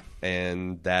 Yeah.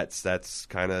 And that's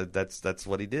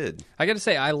what he did. I got to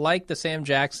say, I like the Sam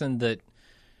Jackson that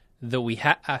we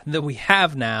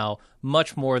have now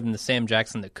much more than the Sam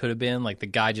Jackson that could have been, like the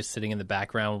guy just sitting in the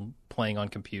background playing on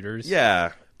computers.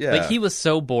 Yeah. Yeah. Like, he was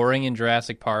so boring in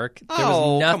Jurassic Park. There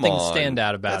was nothing stand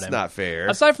out about him. That's not fair.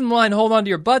 Aside from the line, hold on to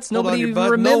your butts, nobody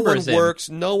even remembers him.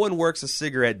 No one works a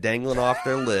cigarette dangling off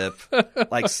their lip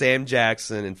like Sam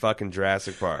Jackson in fucking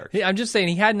Jurassic Park. I'm just saying,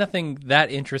 he had nothing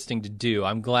that interesting to do.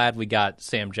 I'm glad we got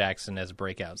Sam Jackson as a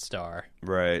breakout star.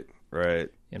 Right.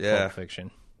 In Pulp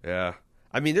Fiction. Yeah.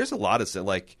 I mean, there's a lot of,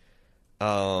 like,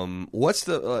 what's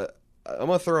the... I'm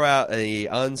going to throw out a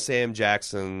un-Sam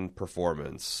Jackson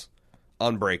performance.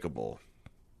 Unbreakable.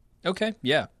 Okay,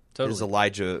 yeah, totally. Is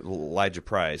Elijah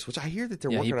Price, which I hear that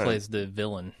they're working on. Yeah, he plays the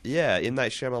villain. Yeah, M.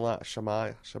 Night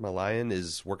Shyamalan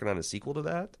is working on a sequel to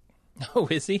that. Oh,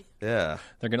 is he? Yeah.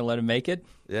 They're going to let him make it?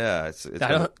 Yeah.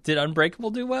 Did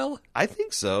Unbreakable do well? I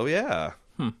think so, yeah.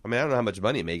 I mean, I don't know how much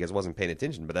money it made because I wasn't paying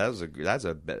attention, but that's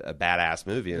a badass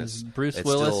movie. And it's Bruce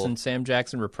Willis and Sam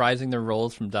Jackson reprising their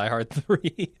roles from Die Hard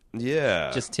 3. Yeah.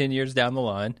 Just 10 years down the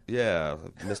line. Yeah.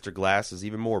 Mr. Glass is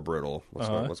even more brutal.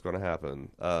 What's going to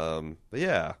happen? But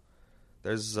yeah.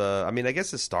 There's, I guess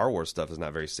the Star Wars stuff is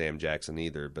not very Sam Jackson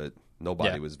either, but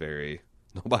nobody was very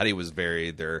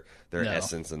their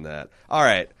essence in that. All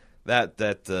right.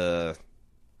 There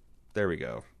we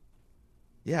go.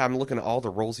 Yeah, I'm looking at all the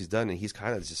roles he's done, and he's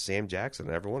kind of just Sam Jackson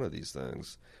in every one of these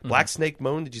things. Black Snake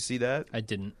Moan, did you see that? I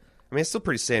didn't. I mean, it's still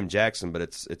pretty Sam Jackson, but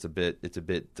it's a bit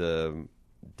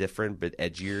different, bit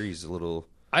edgier. He's a little.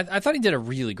 I thought he did a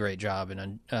really great job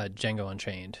in Django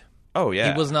Unchained. Oh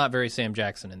yeah, he was not very Sam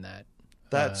Jackson in that.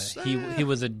 He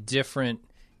was a different.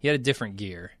 He had a different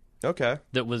gear. Okay,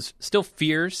 that was still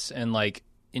fierce and like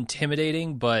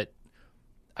intimidating, but.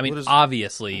 I mean,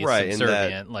 obviously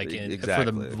subservient, for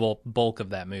the bulk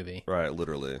of that movie. Right,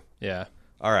 literally. Yeah.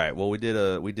 All right. Well, we did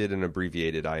an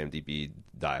abbreviated IMDb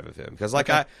dive of him because,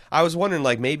 I was wondering,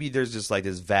 like, maybe there's just like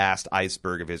this vast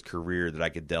iceberg of his career that I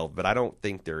could delve, but I don't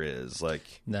think there is. Like,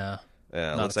 no.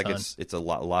 Yeah, it looks like it's a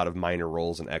lot of minor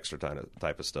roles and extra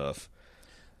type of stuff.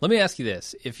 Let me ask you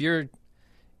this: if you're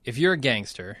a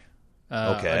gangster,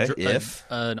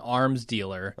 an arms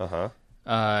dealer,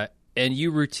 and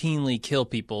you routinely kill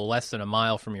people less than a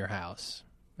mile from your house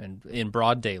and in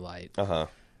broad daylight,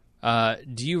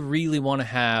 do you really want to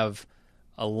have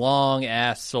a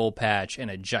long-ass soul patch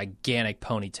and a gigantic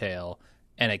ponytail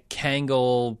and a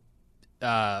Kangol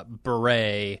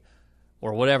beret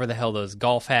or whatever the hell those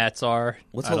golf hats are?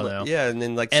 I don't know. Yeah, and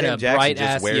then like and Sam a Jackson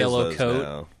bright-ass just wears yellow those coat.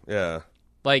 now. Yeah.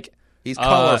 Like... He's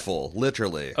colorful,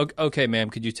 literally. Okay,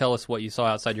 ma'am, could you tell us what you saw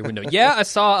outside your window? Yeah, I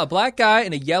saw a black guy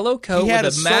in a yellow coat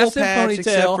with a massive ponytail.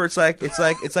 Except for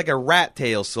it's like a rat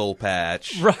tail soul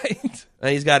patch. Right.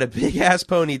 And he's got a big ass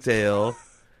ponytail.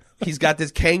 He's got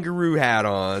this kangaroo hat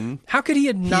on. How could he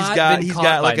have He's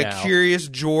got like a Curious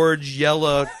George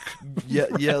yellow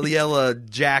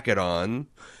jacket on.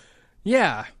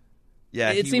 Yeah.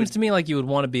 Yeah, it seems to me like you would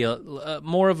want to be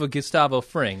more of a Gustavo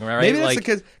Fring, right? Maybe that's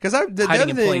because hiding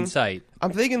in plain sight.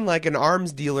 I'm thinking like an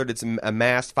arms dealer that's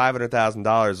amassed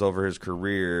 $500,000 over his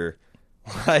career.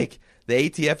 Like the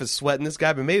ATF is sweating this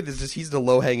guy, but maybe he's the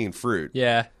low hanging fruit.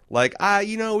 Yeah, like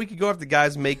we could go after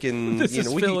guys making this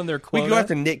is filling their quota. We could go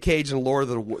after Nick Cage and Lord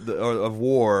of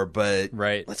War, but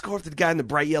right. Let's go after the guy in the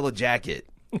bright yellow jacket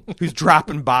who's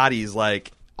dropping bodies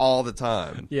like all the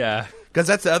time. Yeah. Because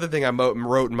that's the other thing I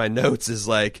wrote in my notes is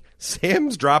like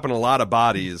Sam's dropping a lot of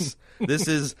bodies, This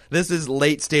is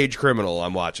late stage criminal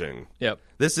I'm watching. Yep.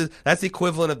 That's the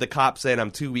equivalent of the cop saying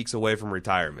I'm 2 weeks away from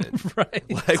retirement. Right.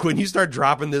 Like when you start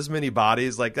dropping this many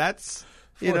bodies, like that's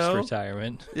forced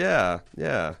retirement. Yeah.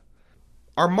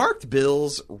 Are marked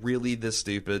bills really this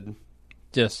stupid?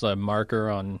 Just a marker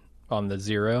on the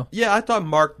zero? Yeah, I thought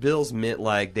marked bills meant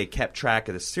like they kept track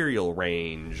of the serial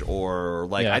range, or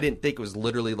like I didn't think it was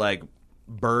literally like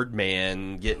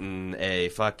Birdman getting a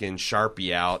fucking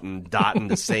Sharpie out and dotting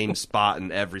the same spot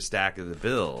in every stack of the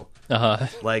bill.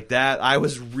 Like that, I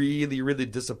was really, really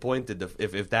disappointed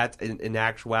if that's in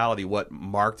actuality what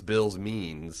marked bills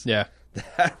means. Yeah.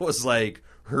 That was like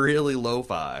really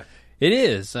lo-fi. It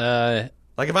is.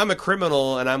 Like if I'm a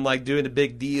criminal and I'm like doing a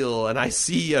big deal and I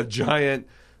see a giant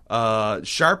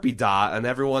Sharpie dot on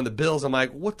every one of the bills, I'm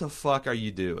like, what the fuck are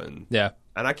you doing? Yeah.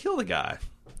 And I kill the guy.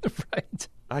 Right.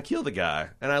 I kill the guy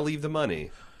and I leave the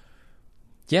money.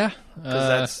 Yeah.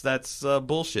 Because that's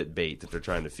bullshit bait that they're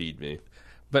trying to feed me.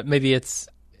 But maybe it's...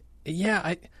 Yeah,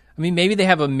 I mean, maybe they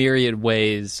have a myriad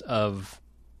ways of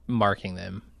marking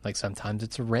them. Like sometimes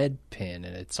it's a red pin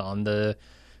and it's on the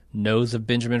nose of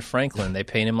Benjamin Franklin. They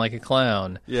paint him like a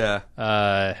clown. Yeah.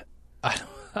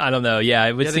 I don't know. Yeah,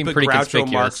 it would seem pretty Groucho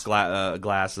conspicuous. Marx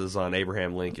glasses on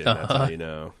Abraham Lincoln. That's how you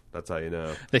know. That's how you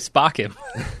know. They Spock him.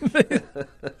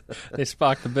 They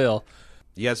Spock the bill.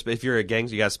 You guys, if you're a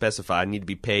gangster, you got to specify. I need to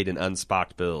be paid in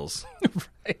unspocked bills.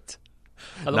 Right.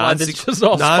 Otherwise, it's just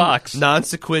all Spocks.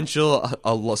 Non-sequential,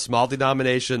 a small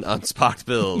denomination, unspocked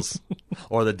bills,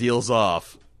 or the deal's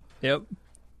off. Yep.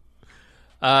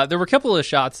 There were a couple of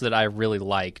shots that I really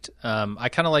liked. I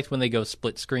kind of liked when they go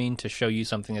split screen to show you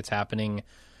something that's happening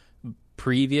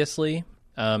previously,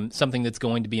 something that's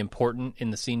going to be important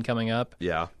in the scene coming up.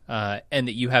 Yeah. And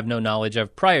that you have no knowledge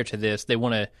of prior to this. They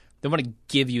want to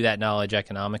give you that knowledge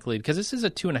economically because this is a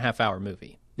 2.5 hour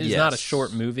movie. It is not a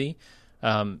short movie.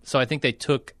 So I think they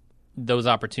took those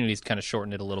opportunities to kind of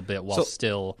shorten it a little bit while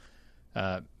still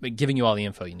giving you all the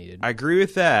info you needed. I agree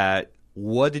with that.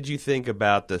 What did you think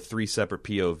about the 3 separate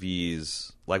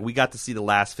POVs? Like, we got to see the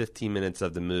last 15 minutes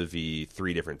of the movie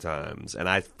 3 different times, and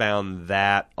I found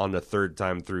that on the third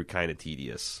time through kind of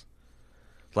tedious.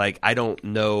 Like, I don't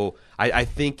know. I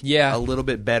think a little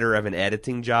bit better of an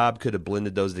editing job could have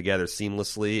blended those together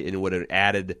seamlessly, and it would have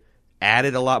added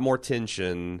a lot more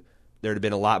tension. There'd have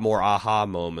been a lot more aha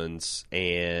moments,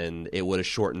 and it would have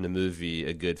shortened the movie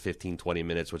a good 15, 20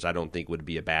 minutes, which I don't think would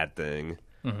be a bad thing.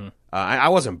 Mm-hmm. I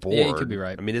wasn't bored. Yeah, you could be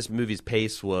right. I mean, this movie's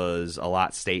pace was a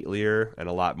lot statelier and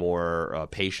a lot more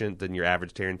patient than your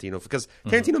average Tarantino. Because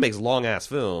Tarantino makes long-ass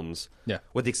films. Yeah.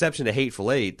 With the exception of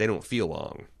Hateful Eight, they don't feel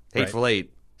long. Hateful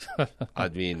Eight, I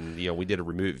mean, we did a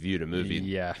reviewed a movie.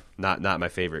 Yeah. Not my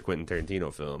favorite Quentin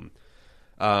Tarantino film.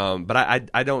 But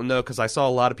I don't know, because I saw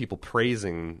a lot of people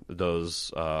praising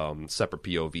those separate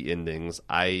POV endings.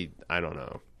 I don't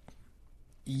know.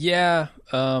 Yeah.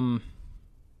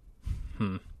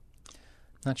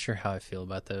 Not sure how I feel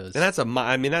about those. And that's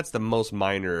the most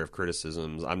minor of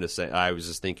criticisms. I'm just saying. I was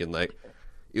just thinking, like,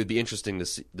 it would be interesting to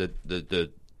see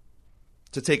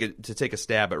to take a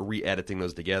stab at re-editing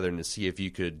those together and to see if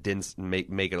you could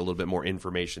make it a little bit more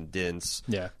information dense.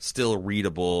 Yeah. Still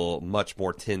readable, much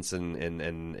more tense and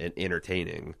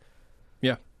entertaining.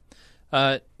 Yeah.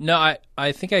 No,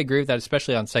 I think I agree with that,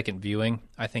 especially on second viewing.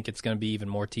 I think it's going to be even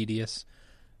more tedious.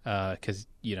 Because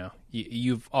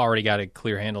you've already got a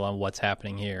clear handle on what's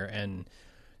happening here, and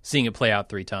seeing it play out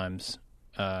 3 times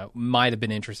might have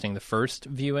been interesting the first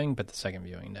viewing, but the second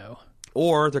viewing, no.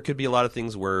 Or there could be a lot of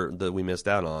things that we missed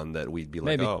out on that we'd be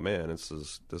like, Maybe. oh man, this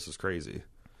is crazy.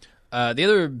 The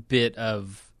other bit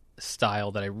of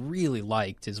style that I really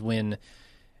liked is when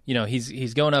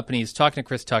he's going up and he's talking to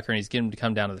Chris Tucker and he's getting him to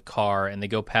come down to the car, and they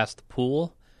go past the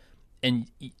pool. And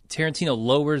Tarantino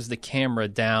lowers the camera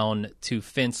down to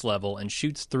fence level and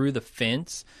shoots through the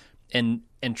fence and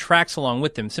tracks along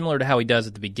with them, similar to how he does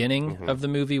at the beginning of the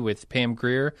movie with Pam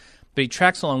Grier. But he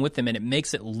tracks along with them, and it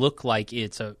makes it look like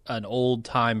it's an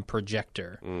old-time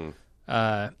projector.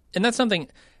 And that's something...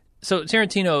 So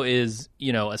Tarantino is, a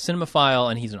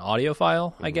cinemaphile, and he's an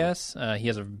audiophile, I guess. He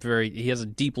has a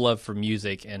deep love for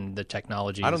music and the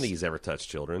technology. I don't think he's ever touched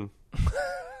children.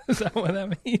 Is that what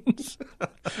that means?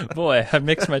 Boy, I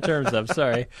mixed my terms up.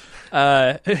 Sorry.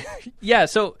 Yeah,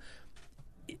 so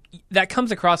that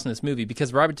comes across in this movie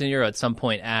because Robert De Niro at some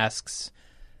point asks,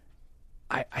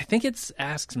 I think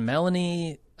asks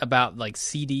Melanie about like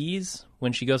CDs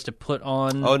when she goes to put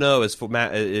on. Oh no, it's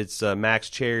Max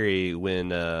Cherry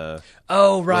when.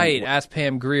 Ask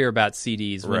Pam Grier about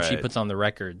CDs when she puts on the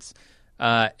records.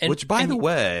 Which, by the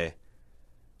way,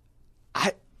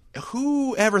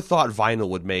 who ever thought vinyl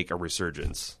would make a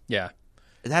resurgence? Yeah.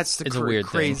 That's the weird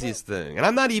craziest thing. And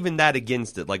I'm not even that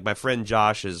against it. Like, my friend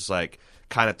Josh is like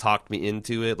kind of talked me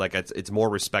into it. Like, it's more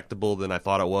respectable than I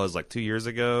thought it was like 2 years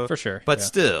ago. For sure. But yeah.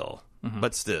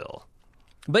 still.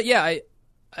 But yeah,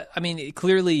 I mean,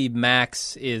 clearly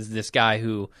Max is this guy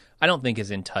who I don't think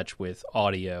is in touch with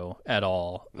audio at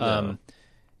all. No.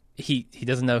 He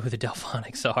doesn't know who the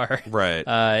Delphonics are. Right.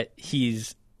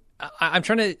 I'm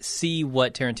trying to see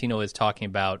what Tarantino is talking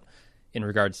about in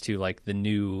regards to like the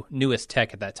newest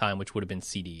tech at that time, which would have been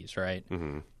CDs, right?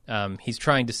 Mm-hmm. He's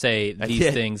trying to say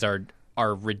these things are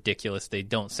ridiculous. They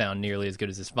don't sound nearly as good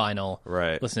as this vinyl.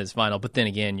 Right. Listen to this vinyl, but then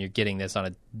again, you're getting this on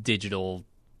a digital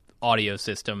audio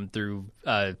system through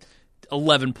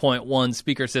 11.1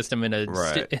 speaker system in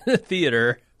a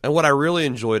theater. And what I really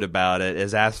enjoyed about it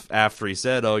is after he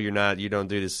said, "Oh, you don't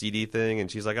do the CD thing,"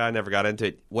 and she's like, "I never got into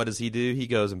it." What does he do? He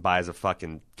goes and buys a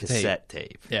fucking cassette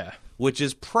tape. Yeah. Which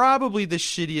is probably the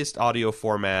shittiest audio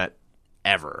format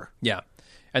ever. Yeah.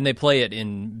 And they play it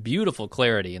in beautiful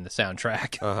clarity in the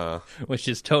soundtrack, which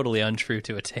is totally untrue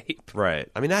to a tape. Right.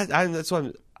 I mean, that's what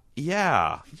I'm...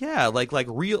 Yeah. Like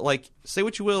real... Like, say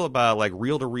what you will about, like,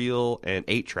 reel-to-reel and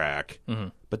 8-track,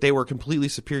 but they were completely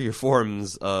superior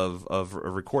forms of a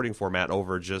recording format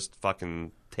over just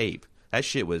fucking tape. That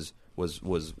shit was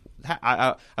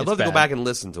I'd love to go back and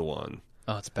listen to one.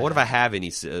 Oh, it's bad. What if I have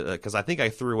any... Because I think I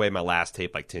threw away my last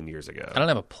tape, like, 10 years ago. I don't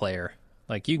have a player.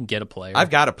 Like, you can get a player. I've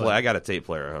got a play. I got a tape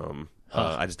player at home.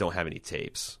 I just don't have any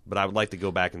tapes. But I would like to go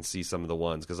back and see some of the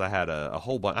ones because I had a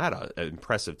whole bunch. I had an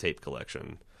impressive tape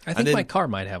collection. I think my car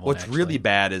might have one. What's really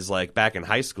bad is like back in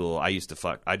high school, I used to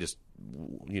fuck. I just,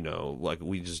 like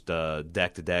we just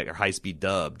deck to deck or high speed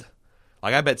dubbed.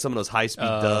 Like I bet some of those high speed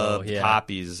dubbed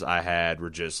copies I had were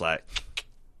just like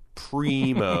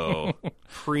primo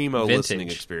listening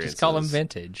experiences. Just call them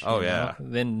vintage. Oh yeah.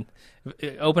 Then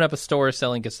open up a store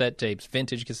selling cassette tapes,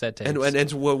 vintage cassette tapes.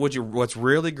 And what's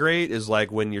really great is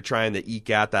like when you're trying to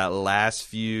eke out that last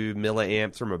few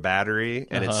milliamps from a battery,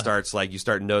 and it starts like you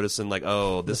start noticing like,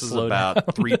 oh, this is about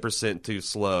 3% too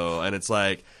slow, and it's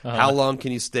like, how long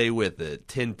can you stay with it?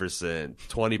 10%,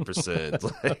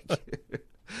 20%, like.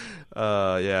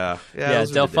 Yeah.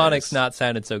 Delphonics not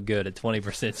sounded so good at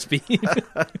 20% speed.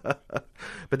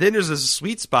 But then there's this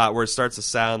sweet spot where it starts to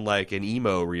sound like an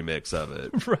emo remix of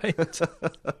it. Right.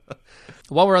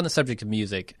 While we're on the subject of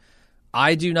music,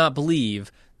 I do not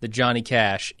believe that Johnny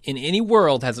Cash in any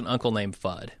world has an uncle named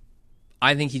Fudd.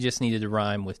 I think he just needed to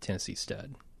rhyme with Tennessee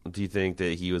Stud. Do you think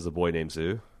that he was a boy named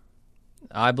Sue?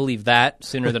 I believe that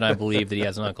sooner than I believe that he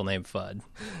has an uncle named Fudd.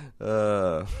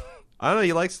 I don't know.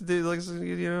 He likes to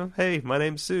do, hey, my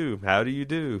name's Sue. How do you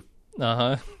do?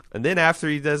 And then after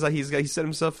he does that, he set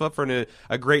himself up for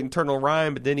a great internal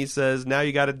rhyme, but then he says, now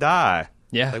you got to die.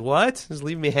 Yeah. Like, what? Just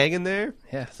leave me hanging there?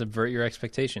 Yeah, subvert your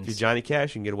expectations. If you're Johnny Cash,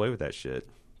 you can get away with that shit.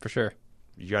 For sure.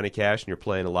 If you're Johnny Cash and you're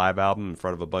playing a live album in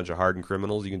front of a bunch of hardened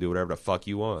criminals, you can do whatever the fuck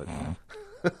you want.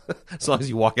 As long as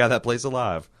you walk out of that place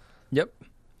alive. Yep.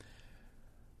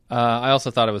 I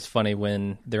also thought it was funny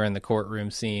when they're in the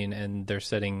courtroom scene and they're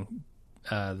setting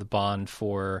the bond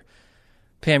for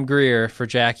Pam Grier for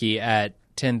Jackie at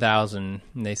 $10,000,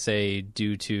 and they say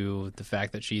due to the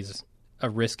fact that she's a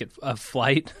risk of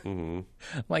flight. Mm-hmm.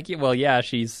 Like, well, yeah,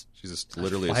 she's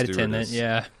literally a flight stewardess. attendant.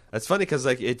 Yeah, that's funny because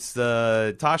like it's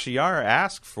Tasha Yar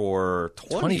asked for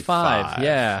 25.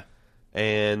 Yeah,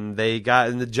 and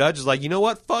the judge is like, you know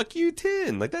what? Fuck you,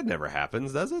 10. Like that never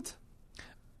happens, does it?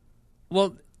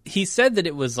 Well, he said that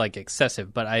it was like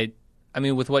excessive, but I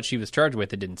mean, with what she was charged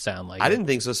with, it didn't sound like. I didn't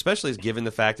think so, especially given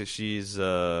the fact that she's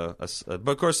but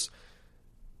of course,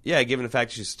 yeah, given the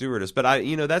fact that she's stewardess. But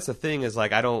that's the thing is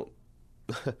like I don't,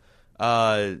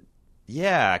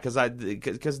 yeah, because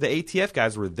the ATF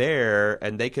guys were there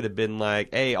and they could have been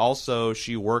like, hey, also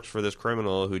she worked for this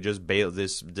criminal who just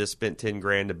just spent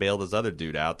 $10,000 to bail this other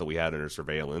dude out that we had under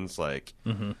surveillance, like,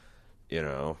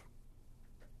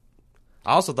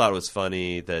 I also thought it was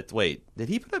funny that, wait, did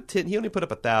he put up 10? He only put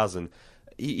up 1,000.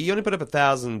 He only put up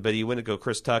 1,000, but he went to go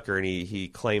Chris Tucker and he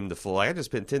claimed the full. Like, I just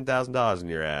spent $10,000 in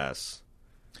your ass.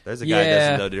 There's a guy who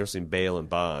doesn't know the difference between bail and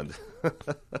bond.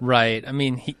 Right. I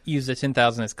mean, he used the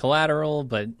 10,000 as collateral,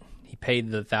 but he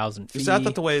paid the 1,000 fee. So I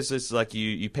thought the way is like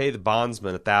you pay the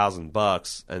bondsman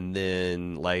 $1,000, and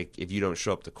then like if you don't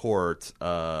show up to court,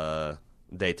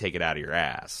 they take it out of your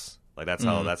ass. Like that's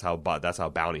how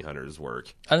bounty hunters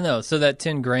work. I don't know. So that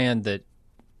 $10,000 that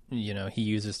he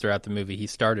uses throughout the movie, he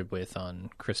started with on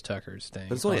Chris Tucker's thing.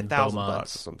 But it's only $1,000.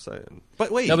 That's what I'm saying.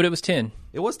 But wait, no, but it was 10.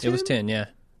 It was 10. It was 10. Yeah.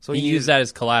 So he used that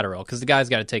as collateral because the guy's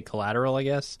got to take collateral, I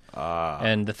guess.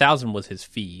 And the 1,000 was his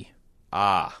fee.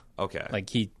 Okay. Like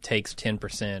he takes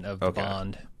 10% of the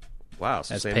bond. Wow,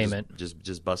 so as Sam payment.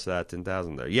 Just busted out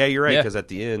 10,000 there. Yeah, you're right, because at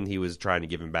the end he was trying to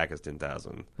give him back his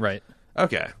 10,000. Right.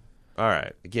 Okay. All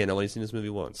right. Again, I've only seen this movie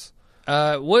once.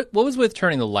 What was with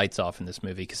turning the lights off in this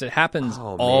movie? Because it happens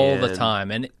all the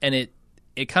time, and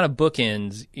it kind of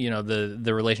bookends,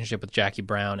 the relationship with Jackie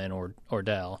Brown and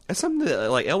Ordell. It's something that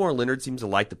like Elmore Leonard seems to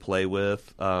like to play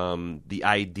with. The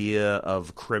idea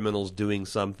of criminals doing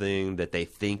something that they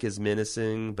think is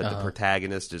menacing, but the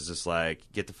protagonist is just like,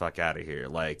 get the fuck out of here.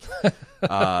 Like,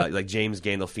 like James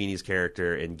Gandolfini's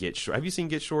character in Get Shorty. Have you seen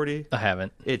Get Shorty? I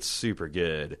haven't. It's super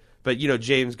good. But,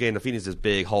 James Gandolfini's this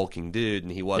big hulking dude,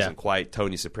 and he wasn't quite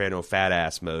Tony Soprano fat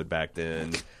ass mode back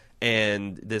then.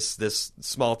 And this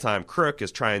small-time crook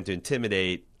is trying to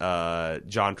intimidate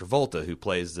John Travolta, who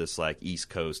plays this, like, East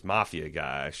Coast mafia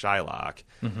guy, Shylock.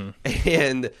 Mm-hmm.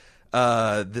 And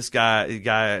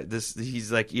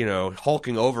he's, like,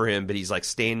 hulking over him, but he's, like,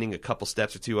 standing a couple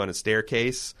steps or two on a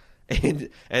staircase. And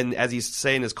as he's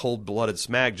saying his cold-blooded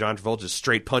smack, John Travolta just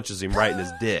straight punches him right in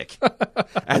his dick.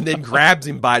 And then grabs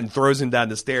him by it and throws him down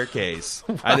the staircase.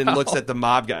 Wow. And then looks at the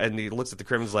mob guy, and he looks at the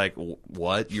criminals like,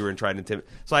 what? You were trying to intimidate?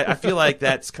 So I feel like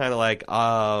that's kind of like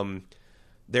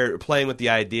they're playing with the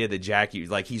idea that Jackie,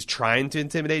 like he's trying to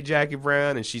intimidate Jackie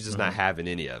Brown, and she's just not having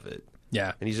any of it.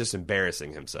 Yeah. And he's just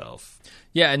embarrassing himself.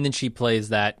 Yeah, and then she plays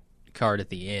that card at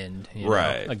the end,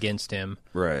 against him,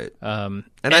 right? And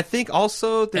I think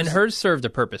also, and hers served a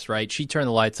purpose, right? She turned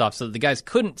the lights off so that the guys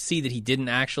couldn't see that he didn't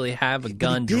actually have a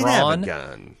gun drawn. Have a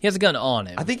gun. He has a gun on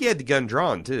him. I think he had the gun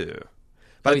drawn too.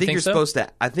 But I think you're supposed to.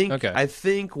 I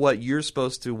think what you're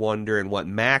supposed to wonder, and what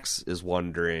Max is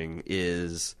wondering,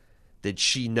 is did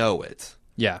she know it?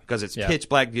 Yeah, because it's pitch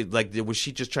black. Like, was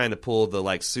she just trying to pull the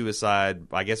like suicide?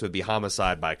 I guess it would be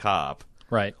homicide by cop.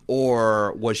 Right.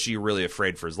 Or was she really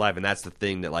afraid for his life? And that's the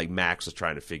thing that like Max was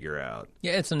trying to figure out.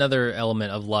 Yeah, it's another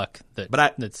element of luck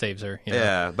that saves her.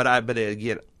 Yeah, but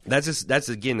again, that's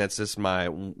just my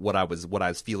what I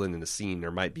was feeling in the scene. There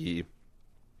might be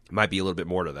a little bit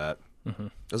more to that. Mm-hmm.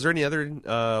 Is there any other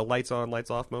lights on,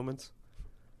 lights off moments?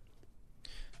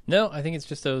 No, I think it's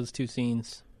just those two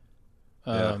scenes.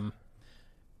 I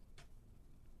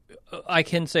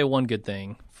can say one good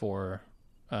thing for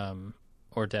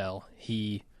Ordell.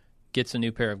 He gets a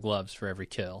new pair of gloves for every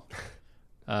kill.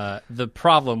 The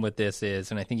problem with this is,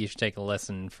 and I think you should take a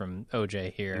lesson from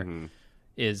OJ here,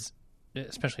 is,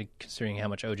 especially considering how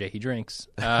much OJ he drinks,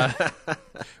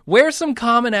 wear some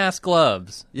common-ass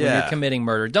gloves when you're committing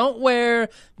murder. Don't wear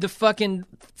the fucking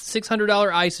 $600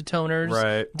 isotoners.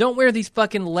 Right. Don't wear these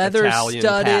fucking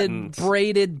leather-studded,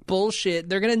 braided bullshit.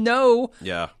 They're going to know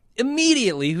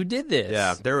immediately who did this.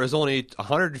 Yeah, there was only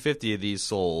 150 of these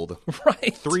sold.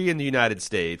 Right. 3 in the United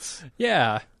States.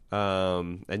 Yeah.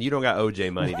 And you don't got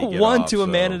OJ money to get one off, to a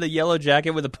man in a yellow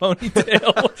jacket with a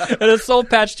ponytail and a soul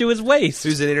patch to his waist.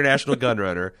 Who's an international gun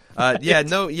runner.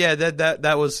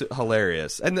 That was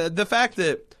hilarious. And the fact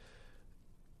that,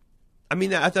 I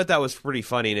mean, I thought that was pretty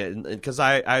funny, because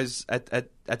I was at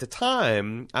the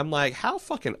time, I'm like, how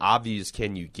fucking obvious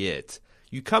can you get?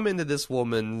 You come into this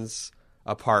woman's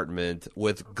apartment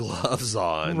with gloves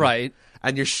on, right,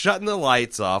 and you're shutting the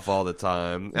lights off all the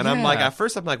time, and I'm like, at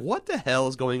first I'm like, what the hell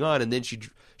is going on? And then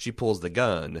she pulls the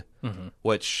gun,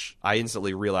 which I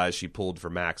instantly realized she pulled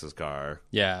from Max's car.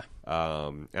 Yeah.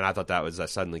 And I thought that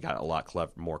suddenly got a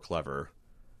lot more clever.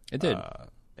 It did.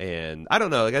 And I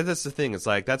don't know, like, that's the thing. It's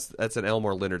like that's an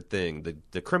Elmore Leonard thing.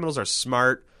 The criminals are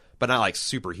smart, but not like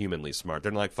superhumanly smart.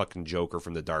 They're not like fucking Joker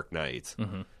from The Dark Knight.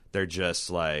 They're just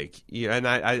like, and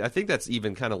I think that's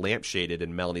even kind of lampshaded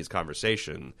in Melanie's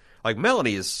conversation. Like,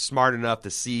 Melanie is smart enough to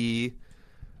see,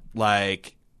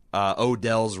 like,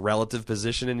 Odell's relative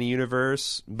position in the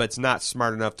universe, but it's not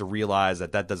smart enough to realize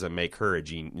that doesn't make her a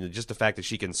genius. Just the fact that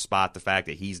she can spot the fact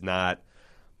that he's not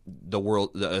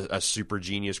a super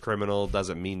genius criminal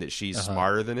doesn't mean that she's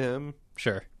smarter than him.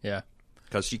 Sure, yeah.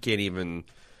 Because she can't even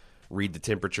read the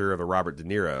temperature of a Robert De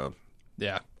Niro.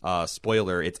 Yeah.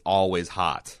 Spoiler, it's always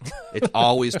hot. It's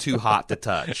always too hot to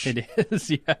touch. It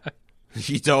is, yeah.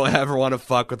 You don't ever want to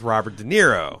fuck with Robert De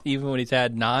Niro. Even when he's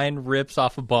had 9 rips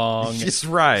off a bong. That's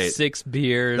right. 6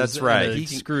 beers. That's right. And a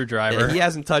screwdriver. He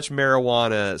hasn't touched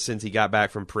marijuana since he got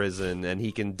back from prison, and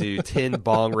he can do 10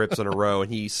 bong rips in a row,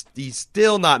 and he's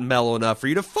still not mellow enough for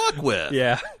you to fuck with.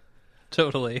 Yeah,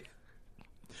 totally.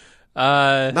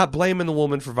 Not blaming the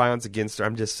woman for violence against her.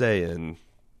 I'm just saying.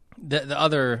 The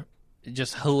other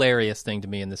just hilarious thing to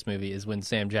me in this movie is when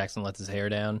Sam Jackson lets his hair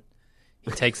down.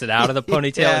 He takes it out of the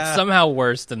ponytail. Yeah. It's somehow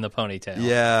worse than the ponytail.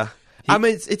 Yeah. I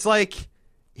mean, it's like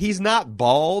he's not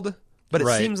bald, but it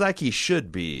seems like he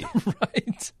should be.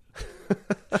 Right.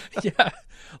 Yeah.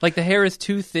 Like the hair is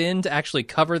too thin to actually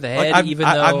cover the head, though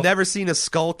I've never seen a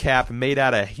skull cap made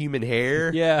out of human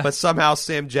hair. Yeah, but somehow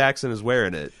Sam Jackson is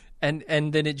wearing it, and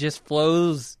then it just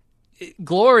flows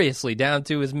gloriously down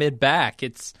to his mid back.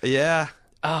 It's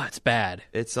it's bad.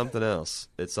 It's something else.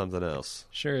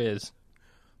 Sure is.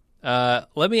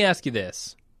 Let me ask you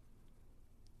this: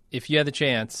 if you had the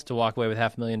chance to walk away with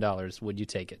 $500,000, would you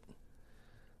take it?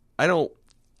 I've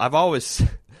always said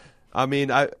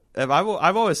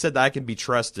that I can be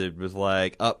trusted with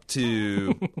like up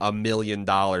to $1 million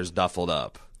duffled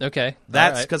up. Okay,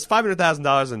 that's because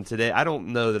 $500,000 in today. I don't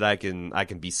know that I can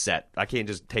be set. I can't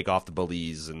just take off the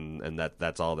Belize and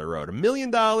that's all they're owed. $1 million.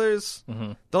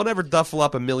 Don't ever duffel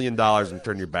up $1 million and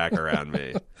turn your back around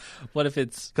me. What if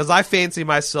it's because I fancy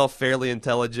myself fairly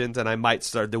intelligent and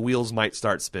the wheels might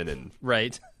start spinning.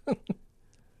 Right.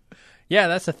 Yeah,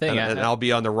 that's the thing. And I'll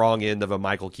be on the wrong end of a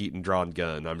Michael Keaton drawn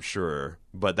gun, I'm sure.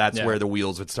 But that's where the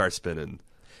wheels would start spinning.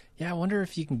 Yeah, I wonder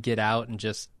if you can get out and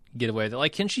just get away with it.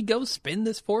 Like, can she go spin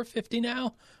this $450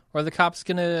 now? Or are the cops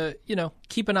going to,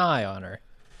 keep an eye on her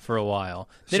for a while?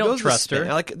 They don't trust her.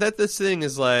 Like, this thing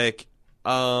is like,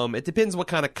 it depends what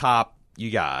kind of cop you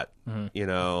got.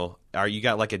 Are you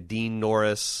got like a Dean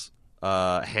Norris,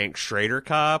 Hank Schrader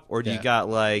cop? Or do you got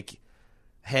like,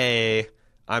 hey,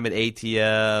 I'm an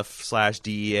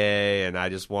ATF/DEA, and I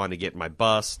just want to get my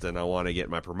bust, and I want to get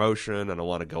my promotion, and I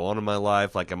want to go on in my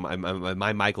life. Like, am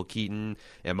I Michael Keaton?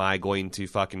 Am I going to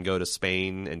fucking go to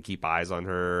Spain and keep eyes on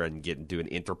her and do an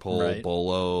Interpol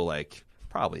bolo? Like,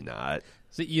 probably not.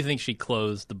 So you think she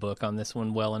closed the book on this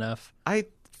one well enough? I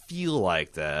feel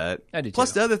like that. I do too.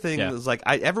 Plus, the other thing is, like,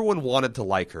 everyone wanted to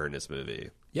like her in this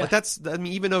movie. Yeah. Like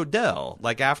even Odell,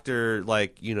 like after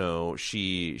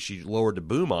she lowered the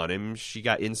boom on him, she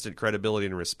got instant credibility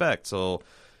and respect. So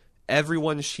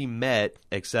everyone she met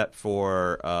except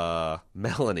for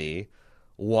Melanie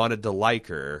wanted to like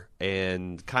her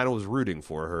and kind of was rooting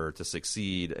for her to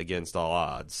succeed against all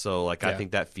odds. So I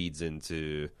think that feeds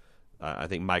into I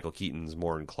think Michael Keaton's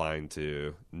more inclined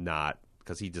to not,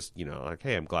 because he just like,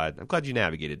 hey, I'm glad you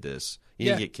navigated this. He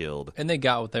didn't get killed. And they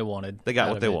got what they wanted. They got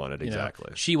what they wanted,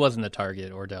 exactly. She wasn't the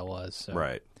target, Ordell was. So.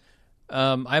 Right.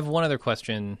 I have one other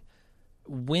question.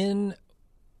 So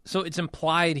it's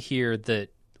implied here that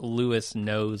Lewis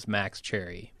knows Max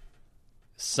Cherry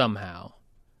somehow.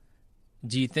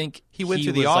 Do you think he went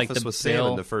to the office with Sam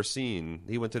in the first scene?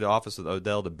 He went to the office with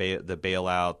Odell to bail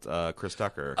out Chris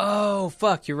Tucker. Oh,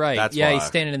 fuck, you're right. That's why. He's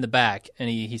standing in the back, and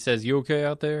he says, "You okay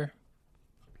out there?"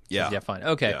 Yeah. Yeah, fine.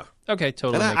 Okay. Yeah. Okay,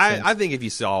 totally and makes sense. I think if you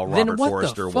saw Robert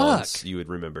Forster once, you would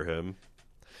remember him.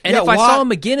 And if I saw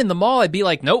him again in the mall, I'd be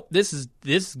like, nope, this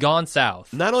is gone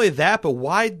south. Not only that, but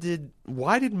why did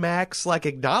Max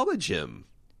acknowledge him?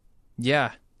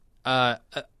 Yeah.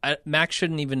 Max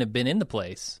shouldn't even have been in the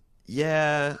place.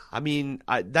 Yeah, I mean,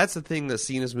 that's the thing that's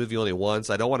seen this movie only once.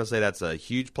 I don't want to say that's a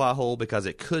huge plot hole, because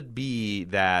it could be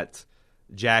that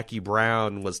Jackie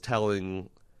Brown was telling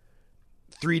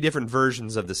 3 different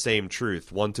versions of the same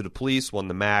truth. One to the police, one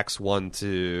to Max, one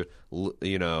to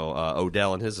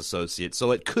Odell and his associates.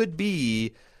 So it could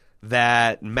be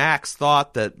that Max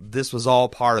thought that this was all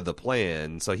part of the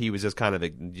plan, so he was just kind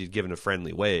of giving a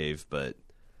friendly wave, but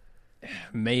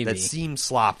maybe that seemed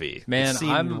sloppy. Man, it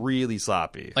seemed really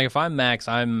sloppy. Like, if I'm Max,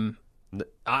 I'm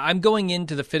going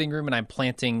into the fitting room and I'm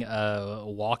planting a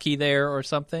walkie there or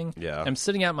something. Yeah, I'm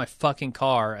sitting out in my fucking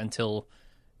car until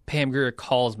Pam Grier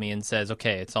calls me and says,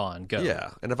 "Okay, it's on, go."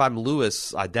 Yeah, and if I'm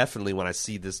Lewis, I definitely, when I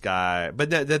see this guy.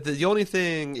 But the only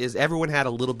thing is, everyone had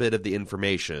a little bit of the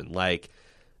information. Like,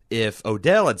 if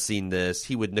Odell had seen this,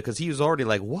 he would, because he was already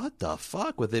like, "What the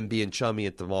fuck?" with him being chummy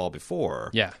at the mall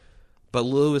before. Yeah. But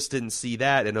Lewis didn't see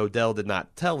that, and Odell did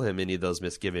not tell him any of those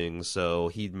misgivings, so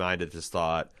he minded his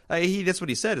thought. That's what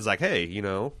he said, is like, hey,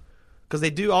 because they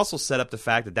do also set up the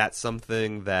fact that that's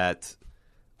something that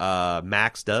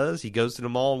Max does. He goes to the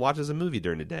mall and watches a movie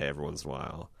during the day every once in a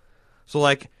while. So,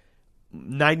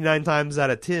 99 times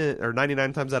out of 10, or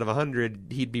 99 times out of 100,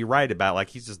 he'd be right about,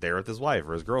 he's just there with his wife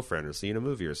or his girlfriend or seeing a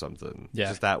movie or something. Yeah.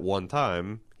 Just that one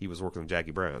time, he was working with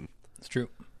Jackie Brown. It's true.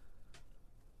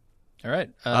 All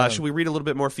right. Should we read a little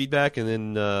bit more feedback and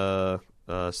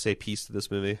then say peace to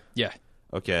this movie? Yeah.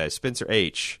 Okay. Spencer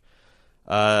H.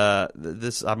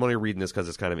 I'm only reading this because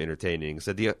it's kind of entertaining.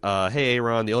 Said, "Hey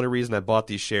Aaron, the only reason I bought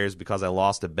these shares because I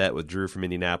lost a bet with Drew from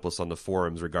Indianapolis on the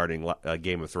forums regarding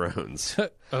Game of Thrones."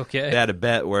 Okay. They had a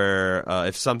bet where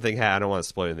if something I don't want to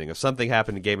spoil anything. If something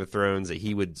happened in Game of Thrones, that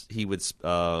he would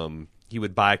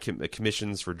buy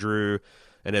commissions for Drew.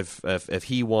 And if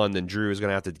he won, then Drew is going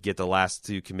to have to get the last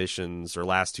 2 commissions or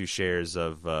last 2 shares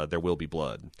of There Will Be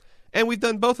Blood. And we've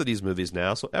done both of these movies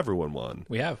now, so everyone won.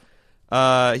 We have.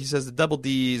 He says the Double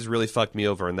D's really fucked me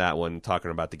over in that one,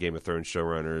 talking about the Game of Thrones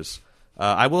showrunners.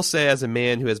 I will say, as a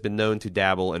man who has been known to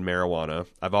dabble in marijuana,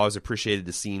 I've always appreciated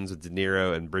the scenes with De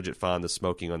Niro and Bridget Fonda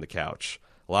smoking on the couch.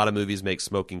 A lot of movies make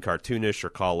smoking cartoonish or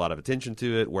call a lot of attention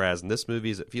to it, whereas in this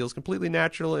movie it feels completely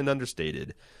natural and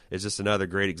understated. It's just another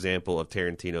great example of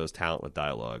Tarantino's talent with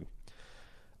dialogue.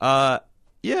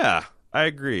 Yeah, I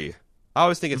agree. I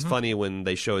always think it's funny when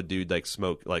they show a dude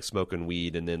smoking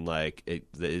weed, and then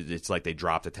it's like they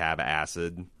dropped a tab of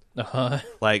acid.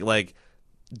 Like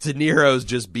De Niro's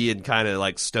just being kind of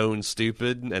like stone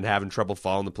stupid and having trouble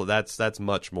following the play. That's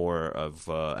much more of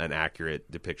an accurate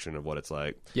depiction of what it's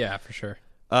like. Yeah, for sure.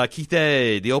 Keith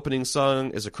A. The opening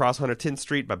song is Across 110th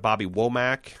Street by Bobby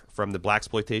Womack from the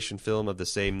blaxploitation film of the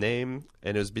same name,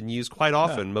 and it has been used quite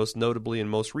often, most notably and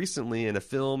most recently in a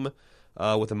film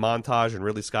with a montage in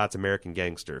Ridley Scott's American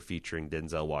Gangster featuring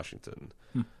Denzel Washington.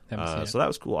 So that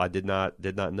was cool. I did not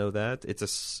know that.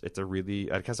 It's a really,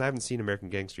 because I haven't seen American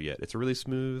Gangster yet. It's a really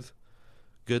smooth,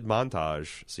 good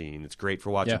montage scene. It's great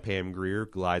for watching Pam Grier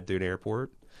glide through an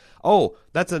airport. Oh,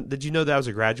 did you know that was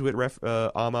a Graduate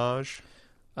homage?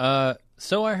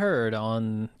 So I heard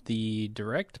on the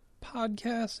Direct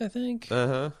podcast, I think.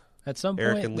 At some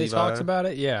point they talked about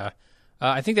it. Yeah.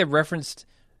 I think they referenced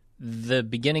the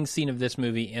beginning scene of this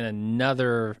movie in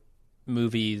another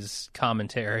movie's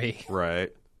commentary.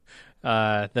 Right.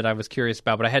 That I was curious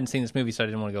about, but I hadn't seen this movie, so I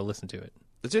didn't want to go listen to it.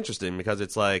 It's interesting because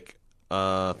it's like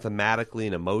thematically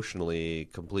and emotionally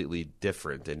completely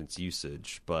different in its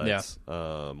usage, but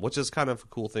which is kind of a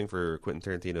cool thing for Quentin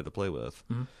Tarantino to play with.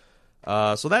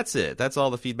 So that's it. That's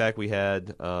all the feedback we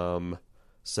had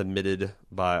submitted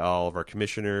by all of our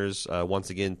commissioners. Once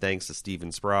again, thanks to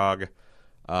Steven Sprague,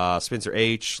 Spencer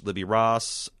H., Libby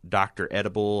Ross, Dr.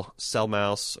 Edible,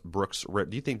 Cellmouse, Brooks.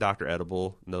 Do you think Dr.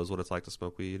 Edible knows what it's like to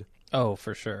smoke weed? Oh,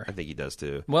 for sure. I think he does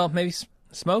too. Well, maybe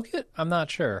smoke it? I'm not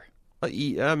sure.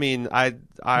 I mean, he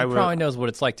probably knows what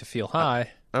it's like to feel high.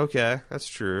 Okay, that's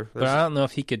true. But I don't know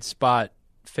if he could spot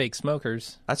fake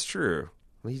smokers. That's true.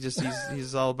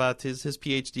 He's all about his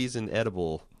PhDs in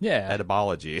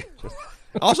etymology.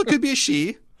 Also, could be a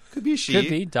she. Could be a she. Could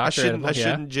be Dr. I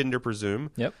shouldn't gender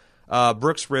presume. Yep.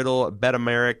 Brooks Riddle, Bet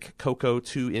Americ, Coco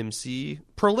 2MC,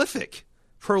 prolific.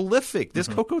 This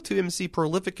Coco 2MC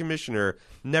prolific commissioner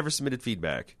never submitted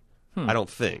feedback. I don't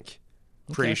think.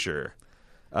 Pretty sure.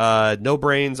 No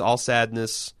brains, all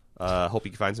sadness. Hope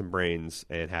you can find some brains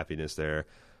and happiness there.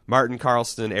 Martin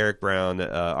Carlston, Eric Brown,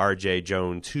 RJ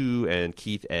Joan 2, and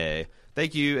Keith A.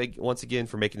 Thank you once again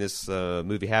for making this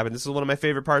movie happen. This is one of my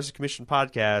favorite parts of Commission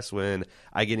Podcast, when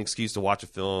I get an excuse to watch a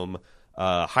film,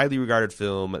 highly regarded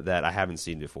film that I haven't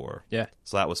seen before. Yeah.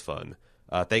 So that was fun.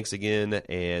 Thanks again,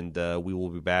 and we will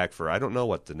be back for, I don't know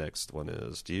what the next one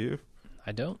is. Do you?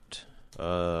 I don't.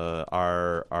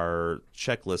 Our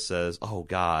checklist says, oh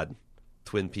God,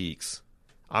 Twin Peaks.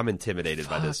 I'm intimidated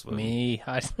by this one. Me.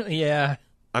 Yeah.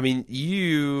 I mean,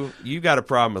 you got a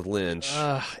problem with Lynch,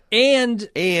 and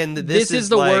this is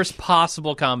the worst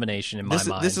possible combination in my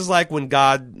mind. This is like when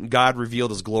God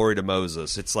revealed His glory to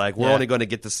Moses. It's like we're only going to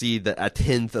get to see a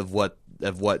tenth of what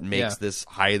makes this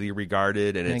highly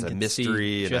regarded, and it's a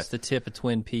mystery. Just the tip of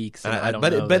Twin Peaks.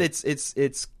 But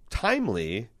it's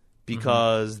timely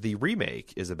because the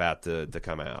remake is about to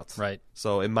come out. Right.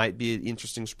 So it might be an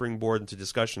interesting springboard into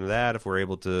discussion of that if we're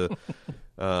able to.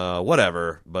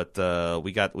 Whatever, but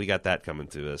we got that coming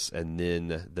to us, and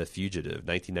then The Fugitive,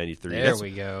 1993. There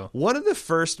we go. One of the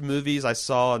first movies I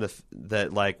saw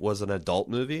that like was an adult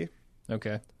movie.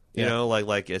 Okay, you know,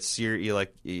 like it's serious.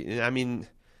 Like, I mean,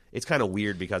 it's kind of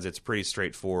weird because it's pretty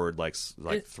straightforward, like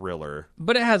thriller,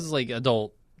 but it has like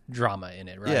adult drama in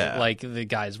it, right? Yeah. Like the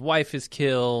guy's wife is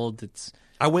killed.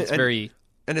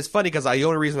 And it's funny because the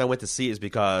only reason I went to see it is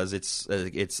because it's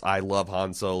I love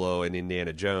Han Solo and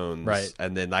Indiana Jones, right?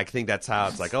 And then I think that's how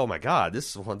it's like, oh my God,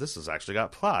 this has actually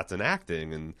got plot and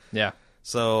acting, and yeah.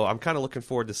 So I'm kind of looking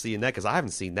forward to seeing that because I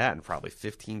haven't seen that in probably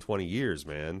 15, 20 years,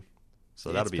 man.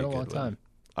 So that'll be a good long time.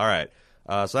 All right,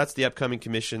 so that's the upcoming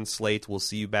commission slate. We'll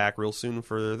see you back real soon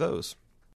for those.